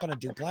wound up in a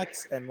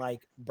duplex, and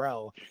like,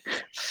 bro,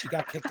 she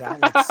got kicked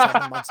out like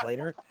 7 months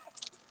later.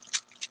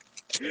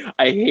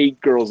 I hate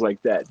girls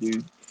like that,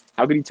 dude.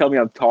 How can you tell me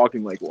I'm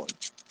talking like one?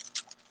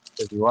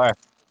 If you are.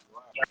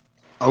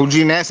 OG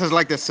Nassa's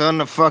like the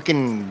son of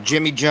fucking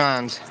Jimmy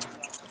Johns.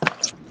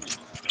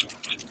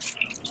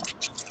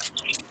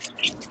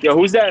 Yo,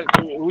 who's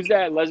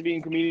that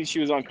lesbian comedian? She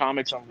was on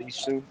Comics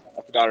Unleashed too.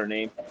 I forgot her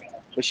name,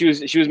 but she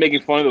was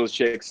making fun of those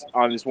chicks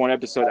on this one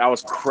episode. I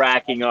was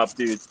cracking up,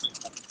 dude.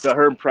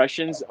 Her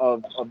impressions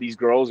of these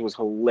girls was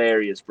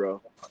hilarious,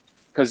 bro.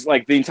 Because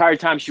like the entire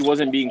time she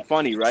wasn't being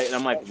funny, right? And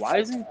I'm like, why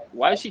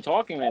is she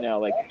talking right now?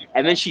 Like,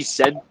 and then she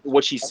said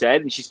what she said,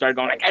 and she started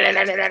going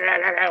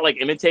like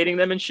imitating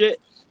them and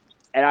shit.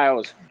 And I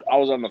was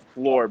on the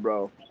floor,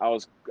 bro. I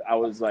was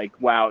like,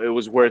 wow, it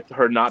was worth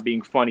her not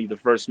being funny the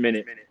first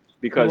minute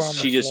because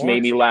she just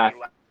made me laugh.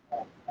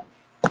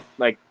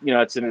 Like, you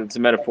know, it's a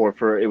metaphor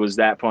for it was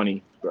that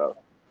funny, bro.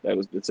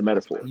 It's a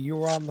metaphor. You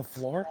were on the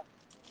floor.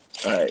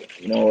 All right,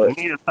 you know what?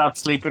 You need to stop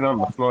sleeping on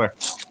the floor.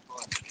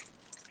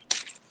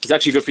 It's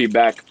actually good for your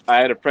back. I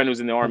had a friend who's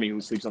in the army who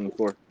sleeps on the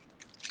floor.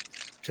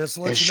 Just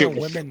to let you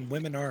know,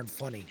 women aren't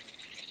funny.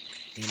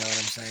 You know what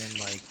I'm saying?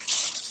 Like,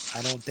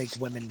 I don't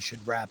think women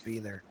should rap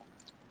either.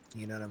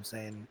 You know what I'm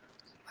saying?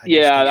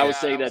 I was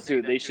saying that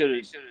too. They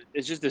should.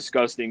 It's just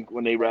disgusting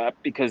when they rap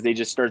because they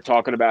just start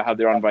talking about how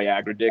they're on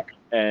Viagra dick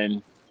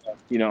and,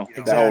 you know,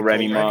 the whole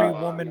Remy Ma.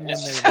 Every woman when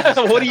they rap,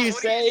 what are you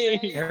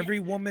saying? Every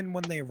woman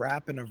when they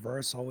rap in a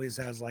verse always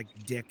has like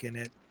dick in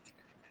it.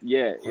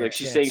 Yeah, like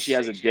she's saying she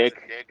has a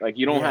dick. Like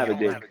you don't have a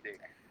dick.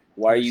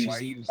 Why are you?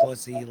 She's eating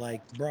pussy,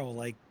 like, bro,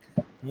 like,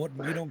 what?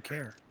 We don't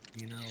care,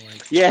 you know,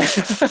 like. Yeah,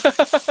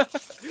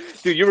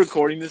 dude, you're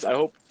recording this. I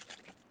hope.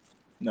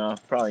 No,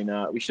 probably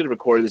not. We should have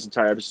recorded this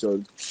entire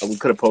episode. We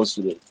could have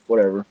posted it.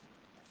 Whatever.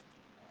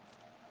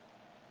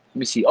 Let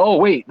me see. Oh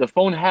wait, the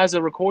phone has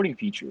a recording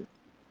feature,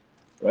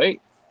 right?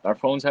 Our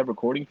phones have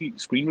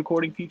screen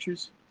recording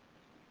features.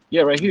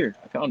 Yeah, right here.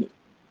 I found it.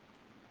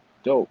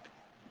 Dope.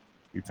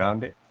 You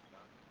found it?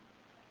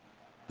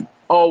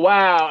 Oh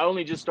wow! I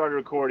only just started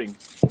recording.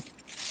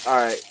 All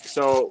right,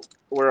 so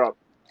we're up.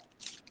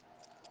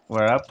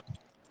 We're up.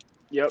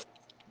 Yep.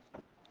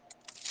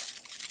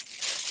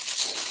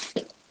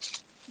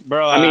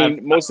 Bro, I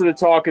mean, most of the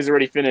talk is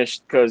already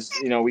finished because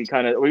you know we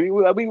kind of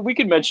we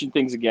can mention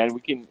things again.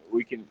 We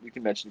can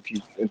mention a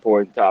few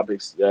important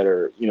topics that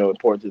are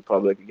important to the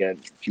public again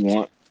if you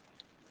want.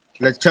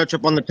 Let's touch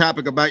up on the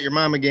topic about your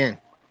mom again.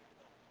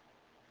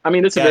 I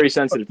mean, it's a very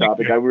sensitive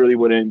topic. I really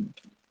wouldn't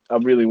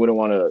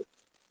want to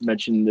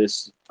mention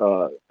this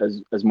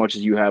as much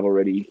as you have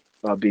already,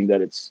 being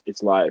that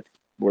it's live.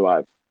 We're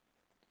live.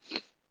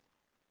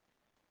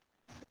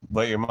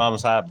 But your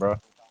mom's hot, bro.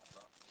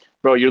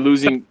 Bro, you're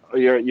losing.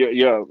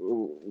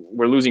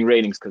 We're losing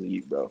ratings because of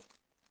you, bro.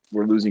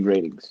 We're losing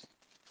ratings.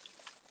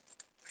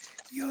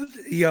 Yo,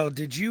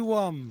 did you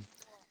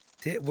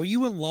were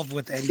you in love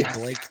with Eddie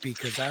Blake?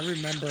 Because I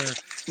remember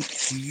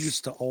you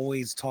used to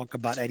always talk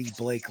about Eddie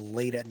Blake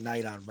late at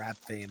night on Rap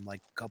Fame,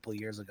 like a couple of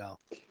years ago.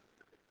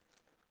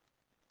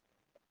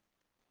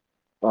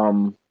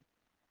 Damn,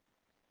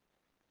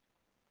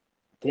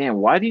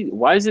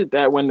 why is it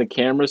that when the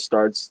camera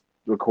starts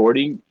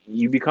recording,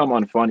 you become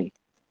unfunny?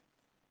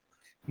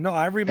 No,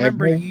 I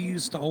remember you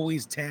used to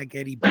always tag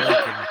Eddie Blake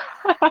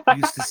and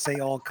used to say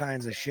all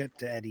kinds of shit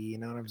to Eddie, you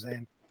know what I'm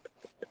saying?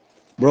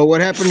 Bro,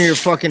 what happened to your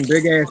fucking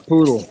big ass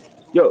poodle?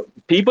 Yo,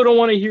 people don't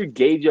want to hear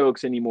gay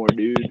jokes anymore,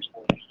 dude.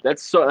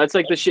 That's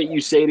like the shit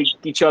you say to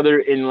each other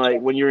in like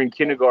when you're in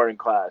kindergarten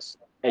class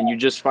and you're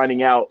just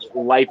finding out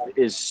life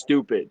is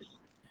stupid.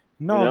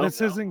 No, this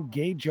isn't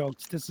gay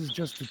jokes. This is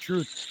just the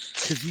truth.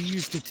 Because you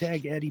used to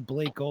tag Eddie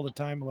Blake all the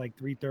time at like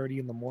 3:30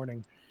 in the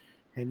morning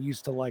and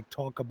used to like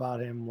talk about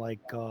him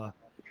like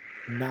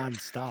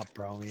nonstop,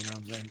 bro. You know what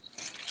I'm saying?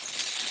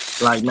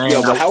 Like, man,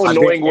 yo, but how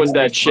annoying was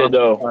that shit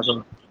though?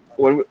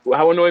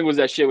 How annoying was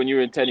that shit when you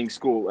were attending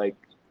school? Like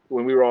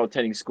when we were all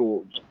attending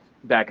school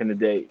back in the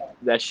day.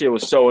 That shit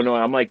was so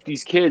annoying. I'm like,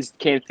 these kids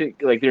can't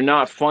think, like they're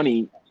not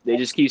funny. They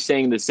just keep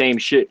saying the same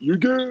shit. You're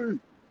gay.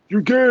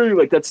 You're gay.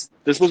 Like that's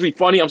supposed to be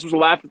funny. I'm supposed to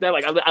laugh at that.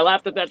 Like I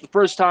laughed at that the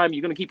first time.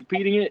 You're gonna keep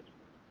repeating it.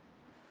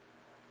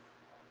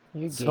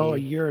 So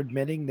you're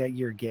admitting that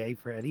you're gay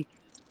for Eddie?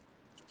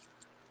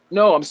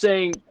 No, I'm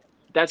saying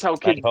that's how I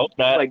kids hope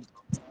not. like.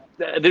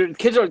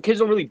 Kids don't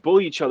really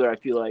bully each other. I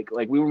feel like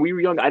when we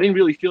were young, I didn't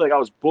really feel like I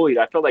was bullied.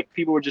 I felt like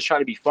people were just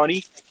trying to be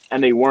funny,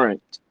 and they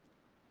weren't.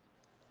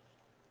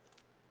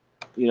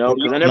 You know,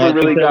 because I No, never I think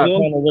really they were got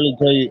trying to really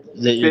tell you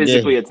that you're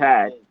physically gay.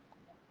 attacked.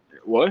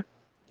 What? I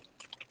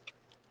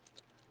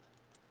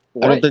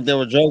don't What? think they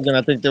were joking.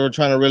 I think they were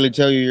trying to really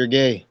tell you you're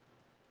gay.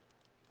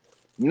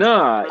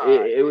 Nah,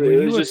 it Were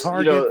was you a just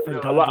target for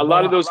a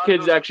lot of dodgeball? those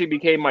kids actually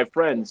became my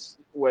friends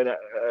when,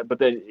 but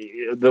then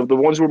the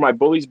ones who were my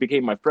bullies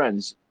became my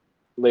friends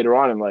later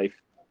on in life.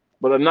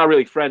 But I'm not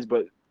really friends,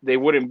 but they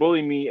wouldn't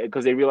bully me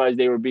because they realized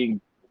they were being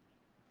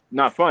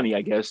not funny,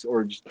 I guess,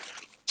 or just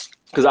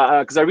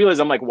because I realized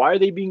I'm like, why are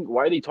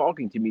they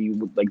talking to me?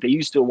 Like they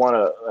used to want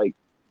to like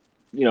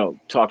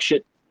talk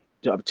shit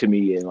to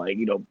me and like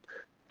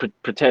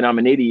pretend I'm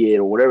an idiot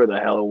or whatever the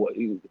hell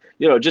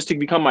just to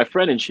become my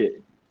friend and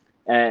shit.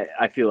 And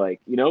I feel like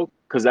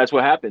because that's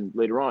what happened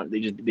later on.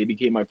 They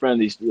became my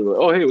friend. They were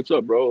like, oh hey, what's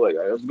up, bro? Like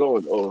how's it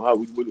going? Oh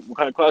what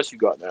kind of class you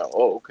got now?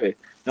 Oh okay.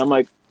 And I'm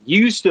like,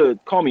 you used to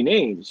call me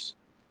names,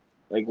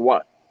 like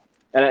what?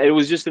 And it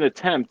was just an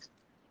attempt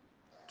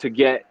to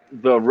get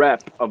the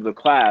rep of the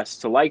class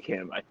to like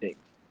him. I think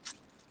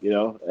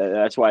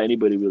that's why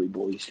anybody really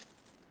bullies.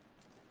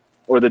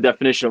 Or the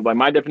definition of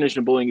my definition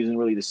of bullying isn't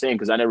really the same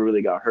because I never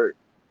really got hurt.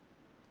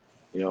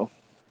 You know,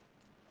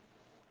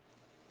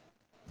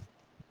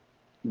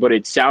 but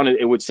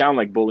it would sound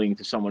like bullying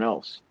to someone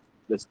else.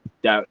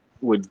 That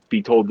would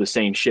be told the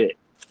same shit.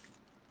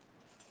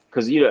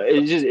 Because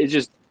it's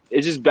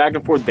just back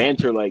and forth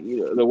banter, like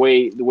the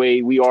way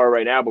we are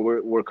right now. But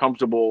we're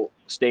comfortable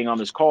staying on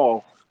this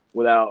call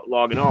without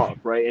logging off,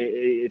 right?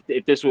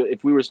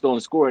 If we were still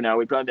in school right now,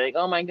 we'd probably be like,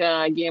 oh my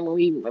god,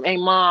 hey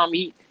mom,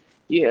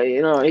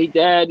 hey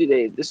dad,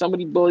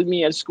 somebody bullied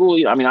me at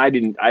school. I mean, I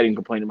didn't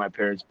complain to my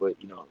parents, but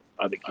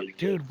other kids did.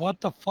 Dude,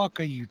 what the fuck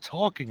are you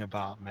talking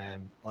about,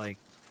 man? Like,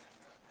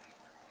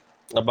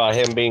 About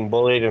him being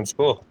bullied in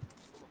school.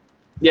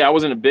 Yeah, I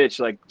wasn't a bitch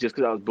like just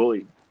because I was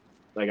bullied.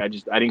 Like I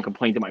didn't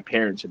complain to my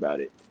parents about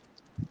it.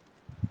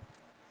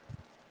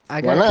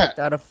 I Why got not? kicked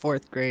out of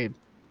 4th grade.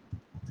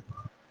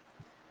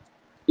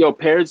 Yo,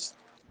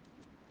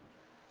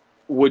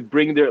 would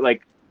bring their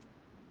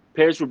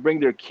parents would bring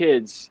their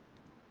kids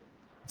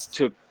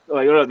to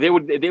they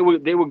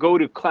would go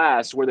to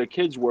class where their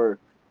kids were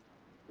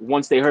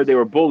once they heard they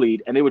were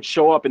bullied, and they would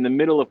show up in the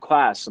middle of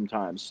class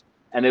sometimes,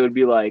 and they would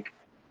be like,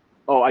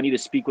 oh, I need to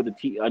speak with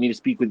I need to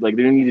speak with they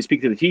need to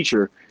speak to the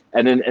teacher,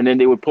 and then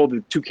they would pull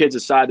the two kids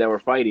aside that were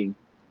fighting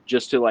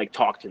just to like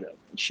talk to them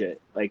and shit.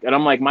 And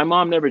I'm like, my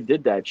mom never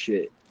did that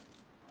shit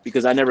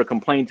because I never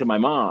complained to my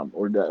mom,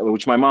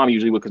 which my mom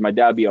usually would because my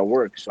dad would be at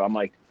work. So I'm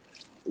like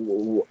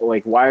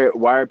why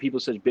are people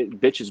such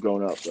bitches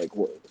growing up?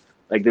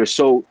 Like they're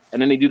so,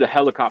 and then they do the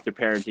helicopter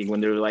parenting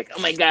when they're like,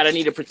 oh my god, I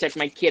need to protect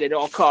my kid at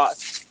all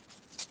costs.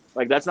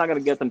 Like that's not gonna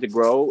get them to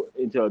grow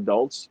into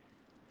adults.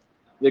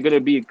 They're gonna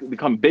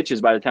become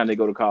bitches by the time they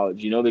go to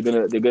college. They're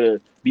gonna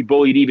be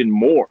bullied even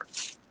more,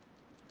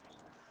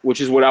 which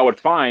is what I would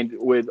find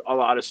with a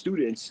lot of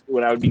students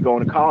when I would be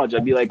going to college.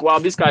 I'd be like, wow,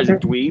 this guy's a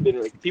dweeb,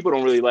 and like people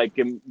don't really like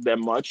him that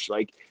much.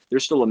 Like they're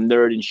still a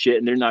nerd and shit,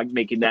 and they're not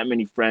making that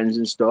many friends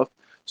and stuff.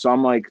 So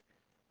I'm like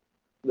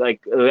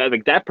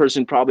that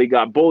person probably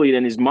got bullied,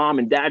 and his mom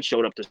and dad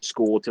showed up to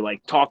school to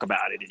like talk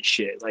about it and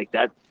shit like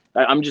that.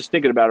 I'm just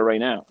thinking about it right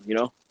now.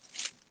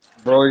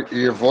 Bro,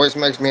 your voice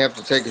makes me have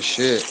to take a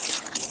shit.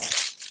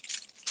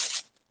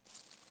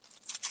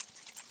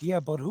 yeah,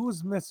 but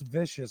who's Miss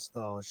Vicious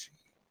though?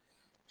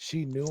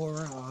 She knew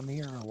her on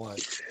here or what?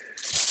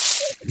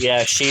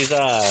 Yeah, she's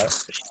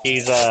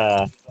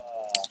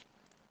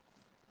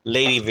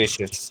Lady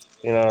Vicious.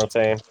 You know what I'm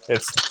saying?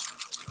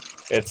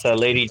 It's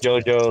Lady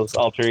JoJo's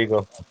alter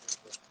ego.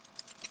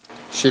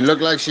 She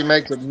looked like she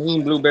makes a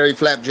mean blueberry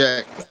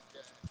flapjack.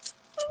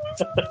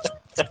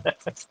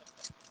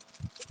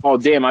 Oh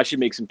damn, I should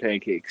make some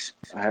pancakes.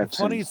 I The have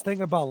funniest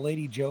thing about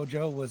Lady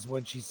JoJo was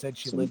when she said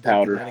she some lived in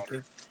powder.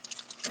 Connecticut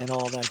and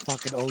all that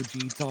fucking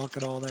OG talk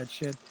and all that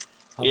shit.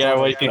 Yeah,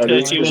 About when her she Oh, said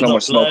timeline. she there's was no a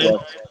more smoke blood,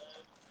 left.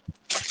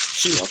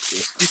 she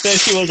said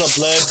she was a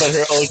blood, but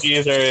her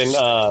OGs are in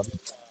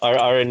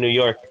are in New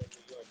York.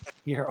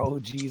 Your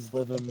OGs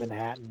live in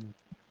Manhattan.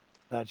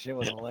 That shit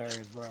was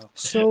hilarious, bro.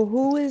 So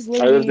who is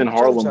I lived in Lady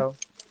Harlem. JoJo?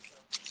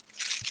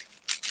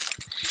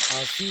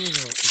 She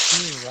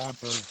was a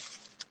rapper.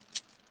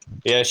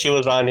 Yeah, she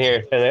was on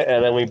here,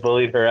 and then we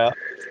bullied her out.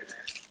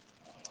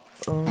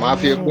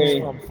 Mafia She was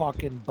Queen. from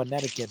fucking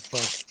Connecticut, bro.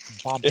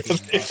 Bombay,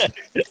 bro.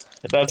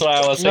 That's why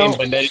I was saying No,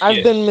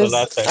 Connecticut. So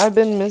that's it. I've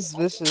been Miss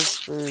Vicious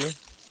for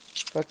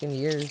fucking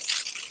years.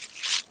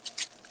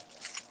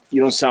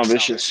 You don't sound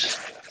vicious.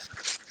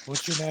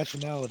 What's your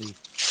nationality?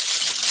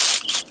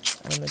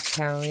 I'm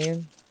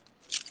Italian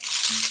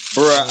Bruh,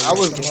 Oh I yeah, and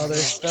was some same other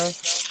here.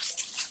 stuff.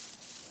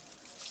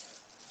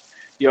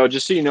 Yo,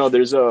 just so you know,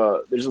 there's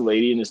a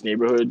lady in this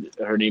neighborhood.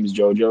 Her name's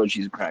JoJo, and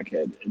she's a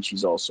crackhead, and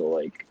she's also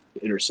like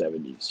in her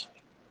 70s.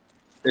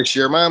 It's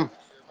your mom.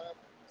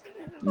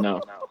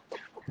 No,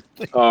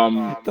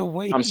 The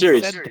way I'm he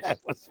serious. said that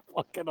was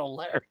fucking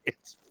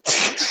hilarious.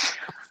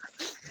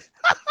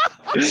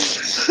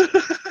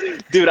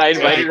 Dude, I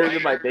invited her to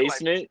my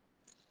basement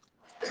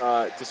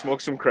to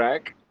smoke some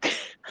crack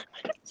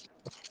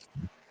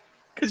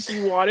because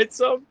she wanted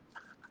some.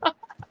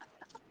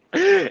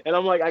 And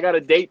I'm like, I got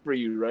a date for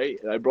you, right?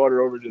 And I brought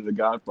her over to the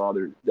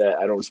Godfather that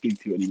I don't speak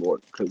to anymore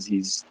because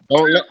he's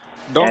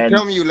Don't And-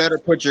 tell me you let her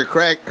put her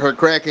crack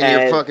in your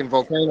and- fucking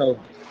volcano.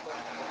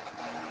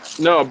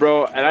 no,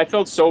 bro. And I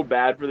felt so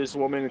bad for this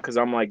woman because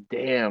I'm like,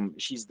 damn,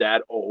 she's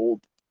that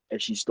old and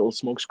she still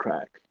smokes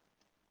crack.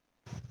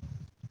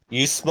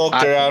 You smoked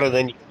her out, and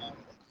then you,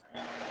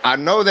 I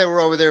know they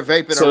were over there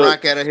vaping So- a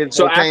rock out of his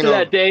So volcano.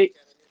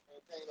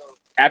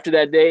 after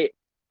that day,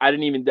 I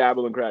didn't even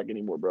dabble in crack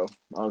anymore, bro.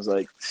 I was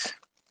like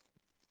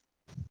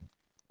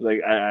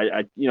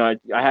I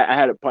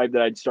had a pipe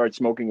that I'd start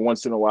smoking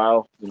once in a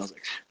while, and I was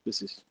like,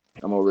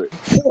 I'm over it.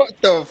 What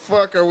the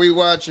fuck are we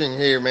watching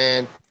here,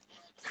 man?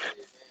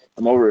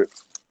 I'm over it.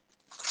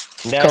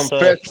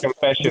 NASA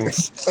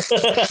confessions.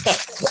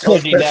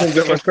 OG Confessions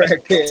NASA of a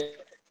crackhead.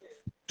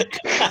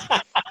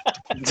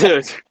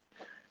 Dude,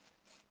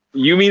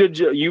 you meet a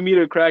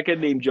crackhead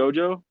named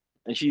JoJo,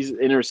 and she's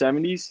in her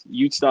 70s.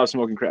 You'd stop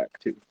smoking crack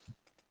too.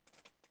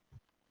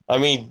 I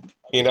mean,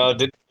 you know,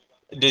 did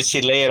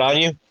she lay it on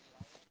you?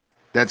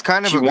 That's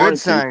kind of She a wanted good to.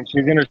 sign.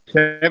 She's in her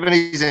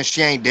 70s and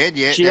she ain't dead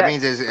yet. She That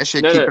had- means that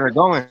shit No, keeping no. her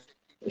going.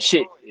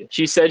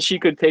 She said she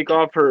could take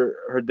off her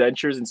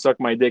dentures and suck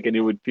my dick, and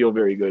it would feel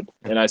very good.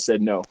 And I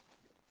said no.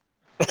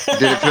 Did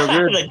it feel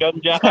good? The gum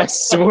job. I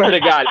swear to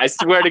God. I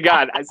swear to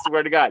God. I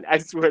swear to God. I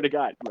swear to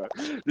God, bro.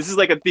 This is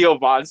like a Theo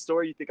Von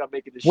story. You think I'm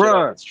making this shit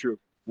Bruh. up? It's true.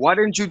 Why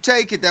didn't you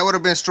take it? That would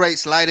have been straight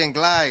slide and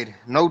glide.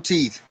 No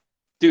teeth.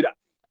 Dude,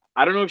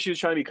 I don't know if she was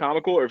trying to be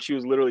comical or if she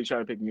was literally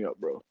trying to pick me up,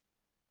 bro.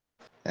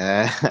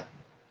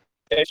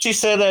 If she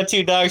said that to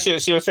you, dog, she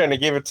was trying to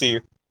give it to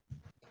you.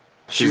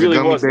 She She's a really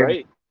gummy was, bear.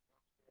 right?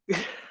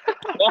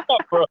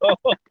 Bro.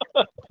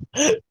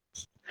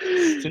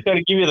 She's trying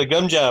to give you the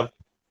gum job.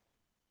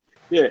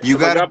 Yeah. You so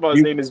my gotta- godfather's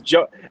you- name is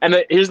Joe.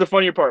 And here's the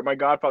funnier part. My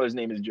godfather's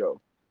name is Joe.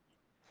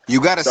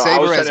 You gotta So I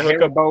save was her trying as to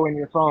hook up- Haribo in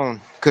your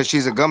phone because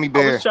she's a gummy I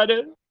bear.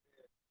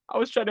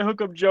 was trying to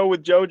hook up Joe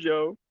with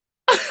JoJo.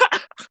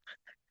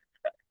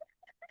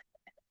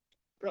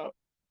 Bro.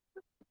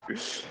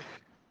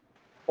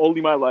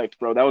 Only my life,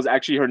 bro. That was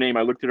actually her name.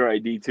 I looked at her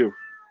ID too.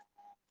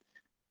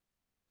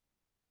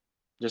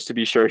 Just to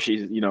be sure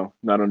she's,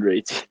 not under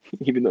 18,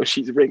 even though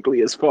she's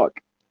wrinkly as fuck.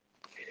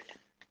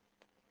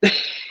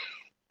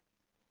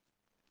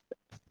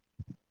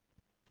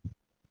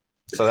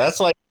 So that's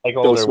like Don't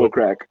older. smoke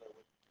crack.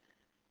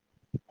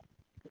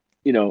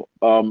 Yeah,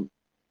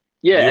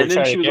 You're and then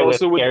trying she to was get with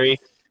also with. Scary.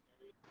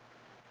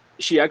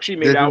 She actually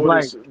made This out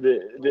is with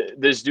like-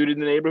 this dude in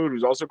the neighborhood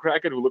who's also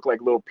crackhead who looked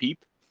like Lil Peep.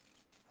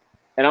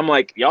 And I'm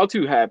like, y'all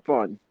two had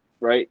fun,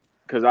 right?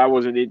 Because I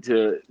wasn't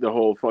into the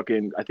whole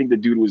fucking. I think the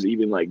dude was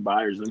even like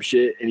bi or some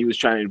shit, and he was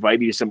trying to invite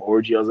me to some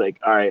orgy. I was like,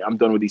 all right, I'm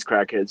done with these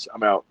crackheads.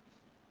 I'm out.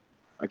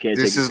 I can't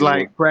take This this is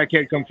like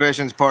Crackhead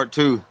Confessions Part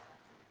 2.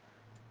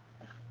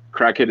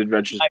 Crackhead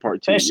Adventures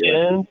Part 2. Yeah.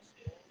 Confession.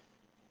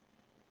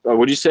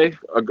 What'd you say?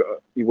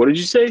 What did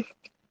you say?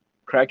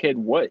 Crackhead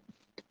what?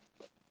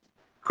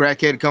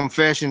 Crackhead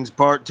Confessions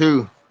Part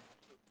 2.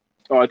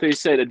 Oh, I thought you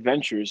said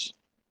Adventures.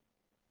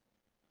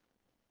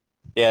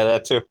 Yeah,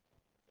 that too.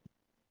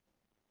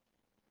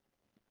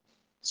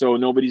 So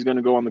nobody's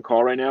gonna go on the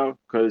call right now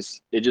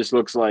because it just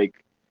looks like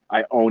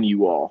I own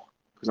you all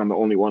because I'm the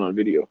only one on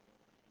video.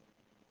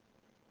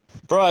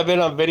 Bro, I've been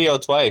on video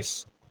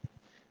twice.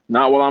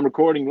 Not while I'm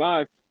recording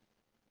live.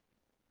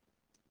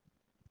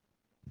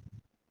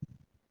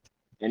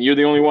 And you're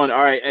the only one.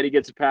 All right, Eddie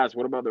gets a pass.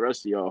 What about the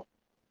rest of y'all?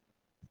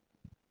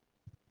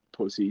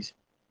 Pussies.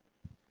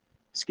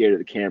 Scared of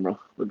the camera.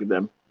 Look at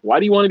them. Why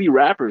do you want to be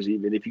rappers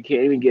even if you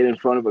can't even get in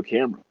front of a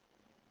camera?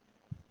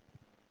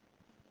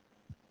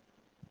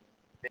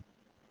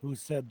 Who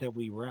said that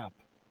we rap?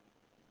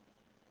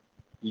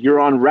 You're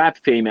on Rap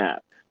Fame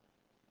app.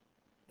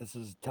 This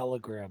is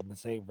Telegram.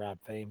 This ain't Rap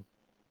Fame.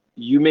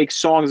 You make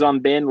songs on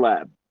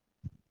BandLab.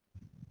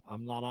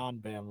 I'm not on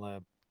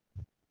BandLab.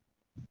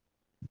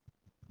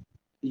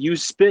 You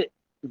spit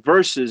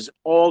verses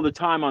all the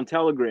time on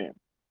Telegram.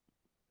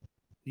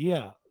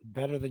 Yeah,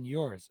 better than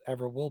yours.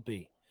 Ever will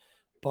be.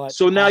 But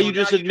So now you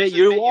just admit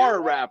you are a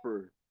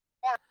rapper.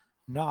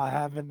 No, I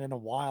haven't in a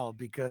while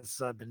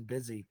because I've been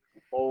busy.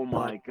 Oh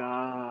my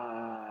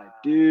god,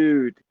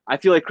 dude! I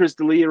feel like Chris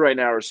D'Elia right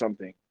now or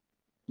something.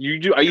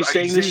 Are you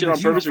saying this Dude, shit on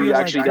if you purpose, or feel you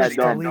like actually Chris that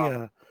dumb?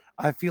 D'Elia,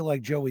 I feel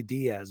like Joey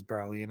Diaz,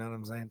 bro. You know what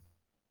I'm saying?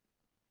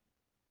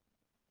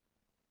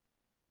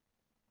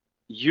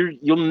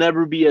 You'll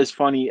never be as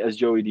funny as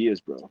Joey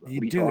Diaz, bro. What are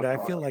you Dude, talking I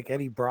about? feel like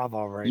Eddie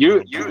Bravo right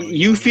You now. bro.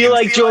 you feel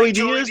like Joey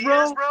Diaz,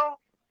 bro?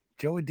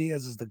 Joey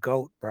Diaz is the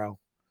GOAT, bro.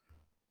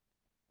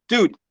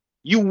 Dude,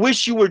 you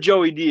wish you were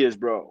Joey Diaz,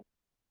 bro.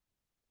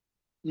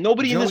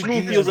 Nobody in this Joey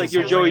room Diaz feels like is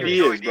you're Joey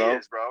hilarious.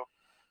 Diaz, bro.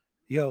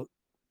 Yo,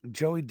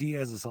 Joey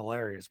Diaz is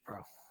hilarious, bro.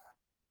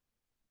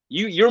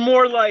 You're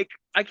more like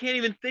I can't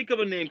even think of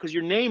a name because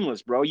you're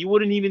nameless, bro. You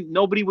wouldn't even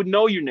nobody would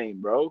know your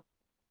name, bro.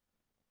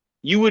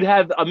 You would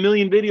have a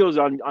million videos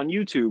on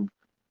YouTube.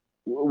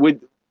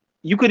 With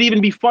you could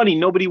even be funny.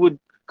 Nobody would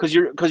because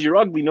you're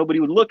ugly. Nobody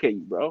would look at you,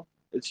 bro.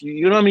 It's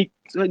you know what I mean.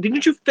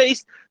 Didn't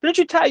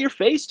you tie your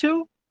face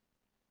too?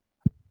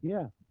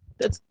 Yeah.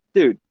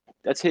 Dude.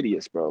 That's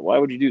hideous, bro. Why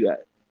would you do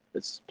that?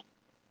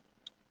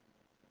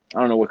 I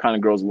don't know what kind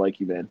of girls like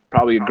you, man.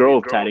 Probably a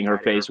girl tatting her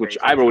face, which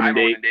I wouldn't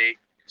date.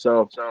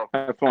 So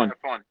have fun.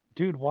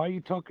 Dude, why are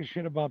you talking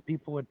shit about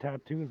people with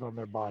tattoos on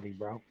their body,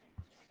 bro?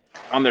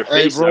 On their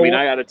Hey, face. bro. I mean,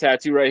 I got a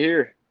tattoo right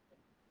here.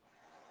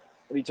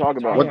 What are you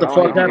talking about? What the I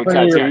don't fuck hate people with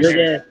happened to your tattoos.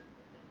 big ass?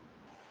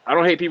 I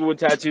don't hate people with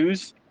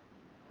tattoos.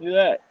 Look at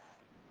that.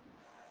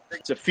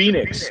 It's a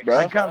phoenix, I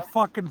bro. got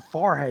fucking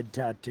forehead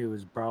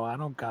tattoos, bro. I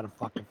don't got a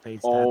fucking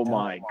face Oh tattoo.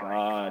 my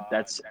god,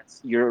 that's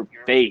your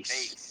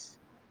face.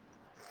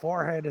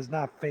 Forehead is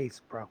not face,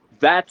 bro.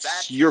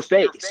 That's your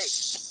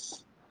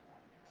face.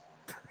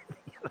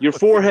 Your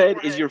forehead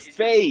is your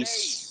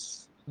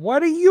face. What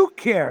do you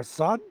care,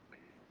 son?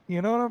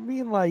 You know what I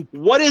mean? Like,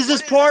 What is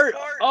this part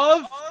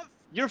of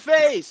your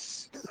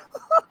face?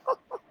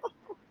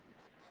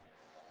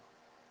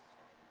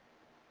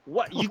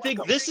 What you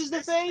think this is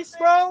the face,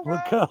 bro?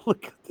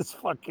 look at this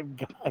fucking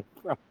guy,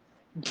 bro.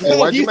 Hey,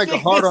 why'd you You make a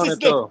think heart this on is it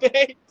the though?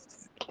 face?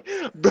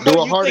 Bro, Do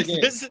a you heart think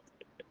again. this is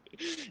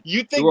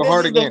you Do think a this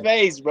heart is the again.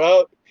 face,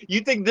 bro?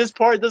 You think this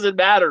part doesn't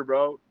matter,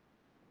 bro?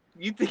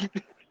 You think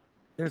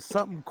There's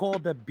something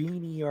called a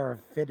beanie or a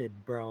fitted,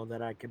 bro,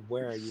 that I could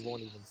wear. You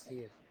won't even see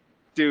it.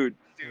 dude,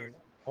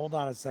 Hold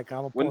on a second.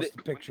 I'm When gonna post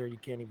a picture. You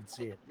can't even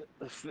see it.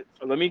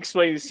 let me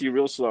explain this to you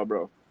real slow,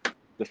 bro.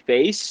 The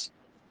face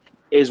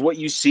is what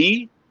you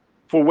see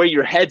for where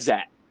your head's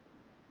at.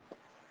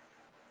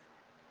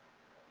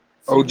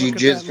 See, OG look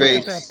at Jizz that, look at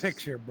face. that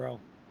picture, bro.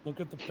 Look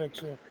at the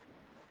picture.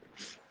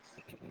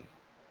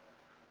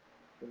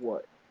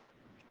 What?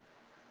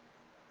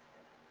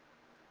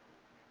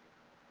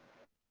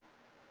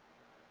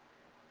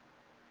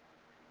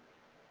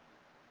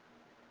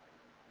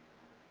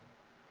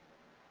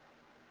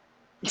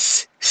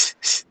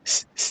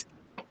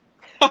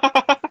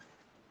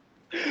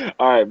 All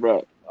right,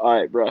 bro. All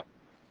right, bro.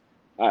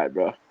 All right,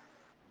 bro.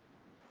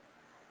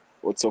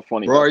 What's so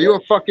funny Bro, about are you a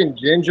fucking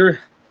ginger?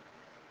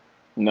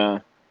 that? Nah.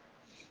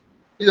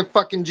 He's a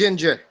fucking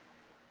ginger.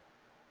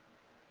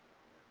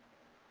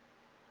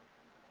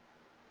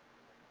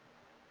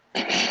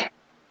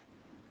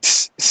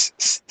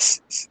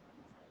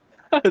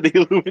 The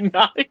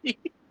Illuminati.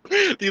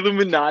 The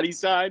Illuminati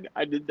sign.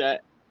 I did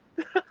that.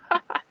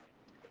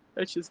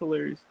 That's just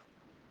hilarious.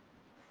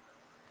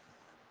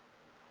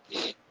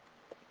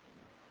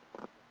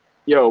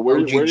 Yo,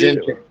 OG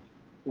ginger.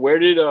 where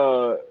did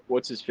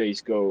what's his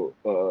face go?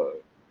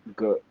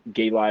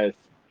 Goliath.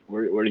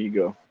 Where did he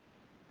go?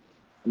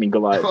 I mean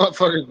Goliath.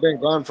 Motherfucker's been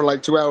gone for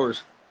like 2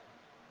 hours.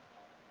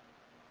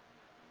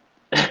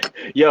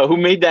 Yo, who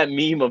made that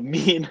meme of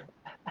me and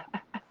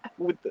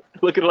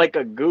looking like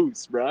a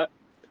goose, bro?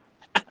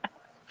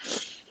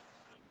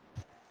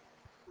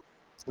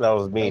 That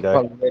was me, That's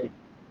dog. probably ready.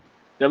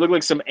 That looked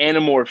like some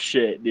Animorph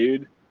shit,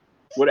 dude.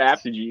 What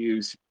app did you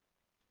use?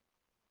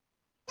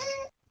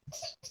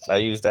 I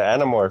used the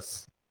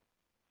Animorphs.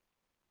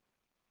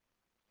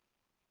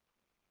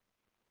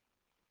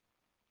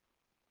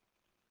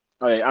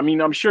 All right, I mean,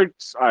 I'm sure.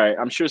 All right,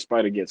 I'm sure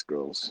Spider gets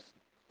girls.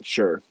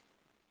 Sure.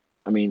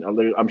 I mean,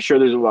 I'm sure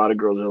there's a lot of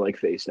girls that like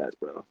face tats,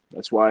 bro.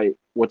 That's why.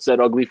 What's that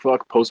ugly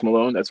fuck? Post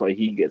Malone. That's why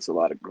he gets a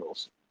lot of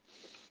girls.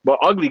 But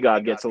Ugly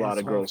God gets a lot His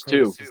of whole girls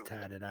too, face is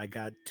tatted. I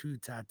got 2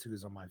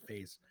 tattoos on my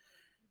face.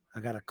 I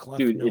got a cleft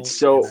dude. note, It's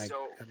so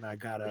and I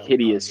got a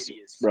hideous,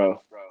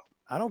 bro.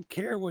 I don't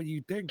care what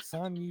you think,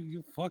 son.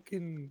 You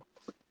fucking.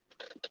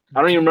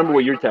 I don't even remember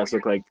what your tats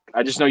look like.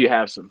 I just know you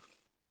have some.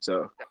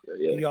 So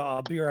yeah. Yo,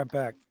 I'll be right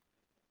back.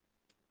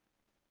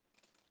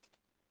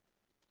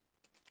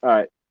 All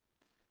right.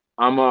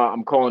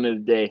 I'm calling it a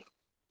day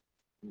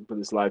for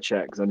this live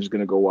chat because I'm just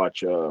gonna go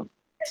watch a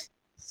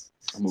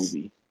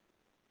movie.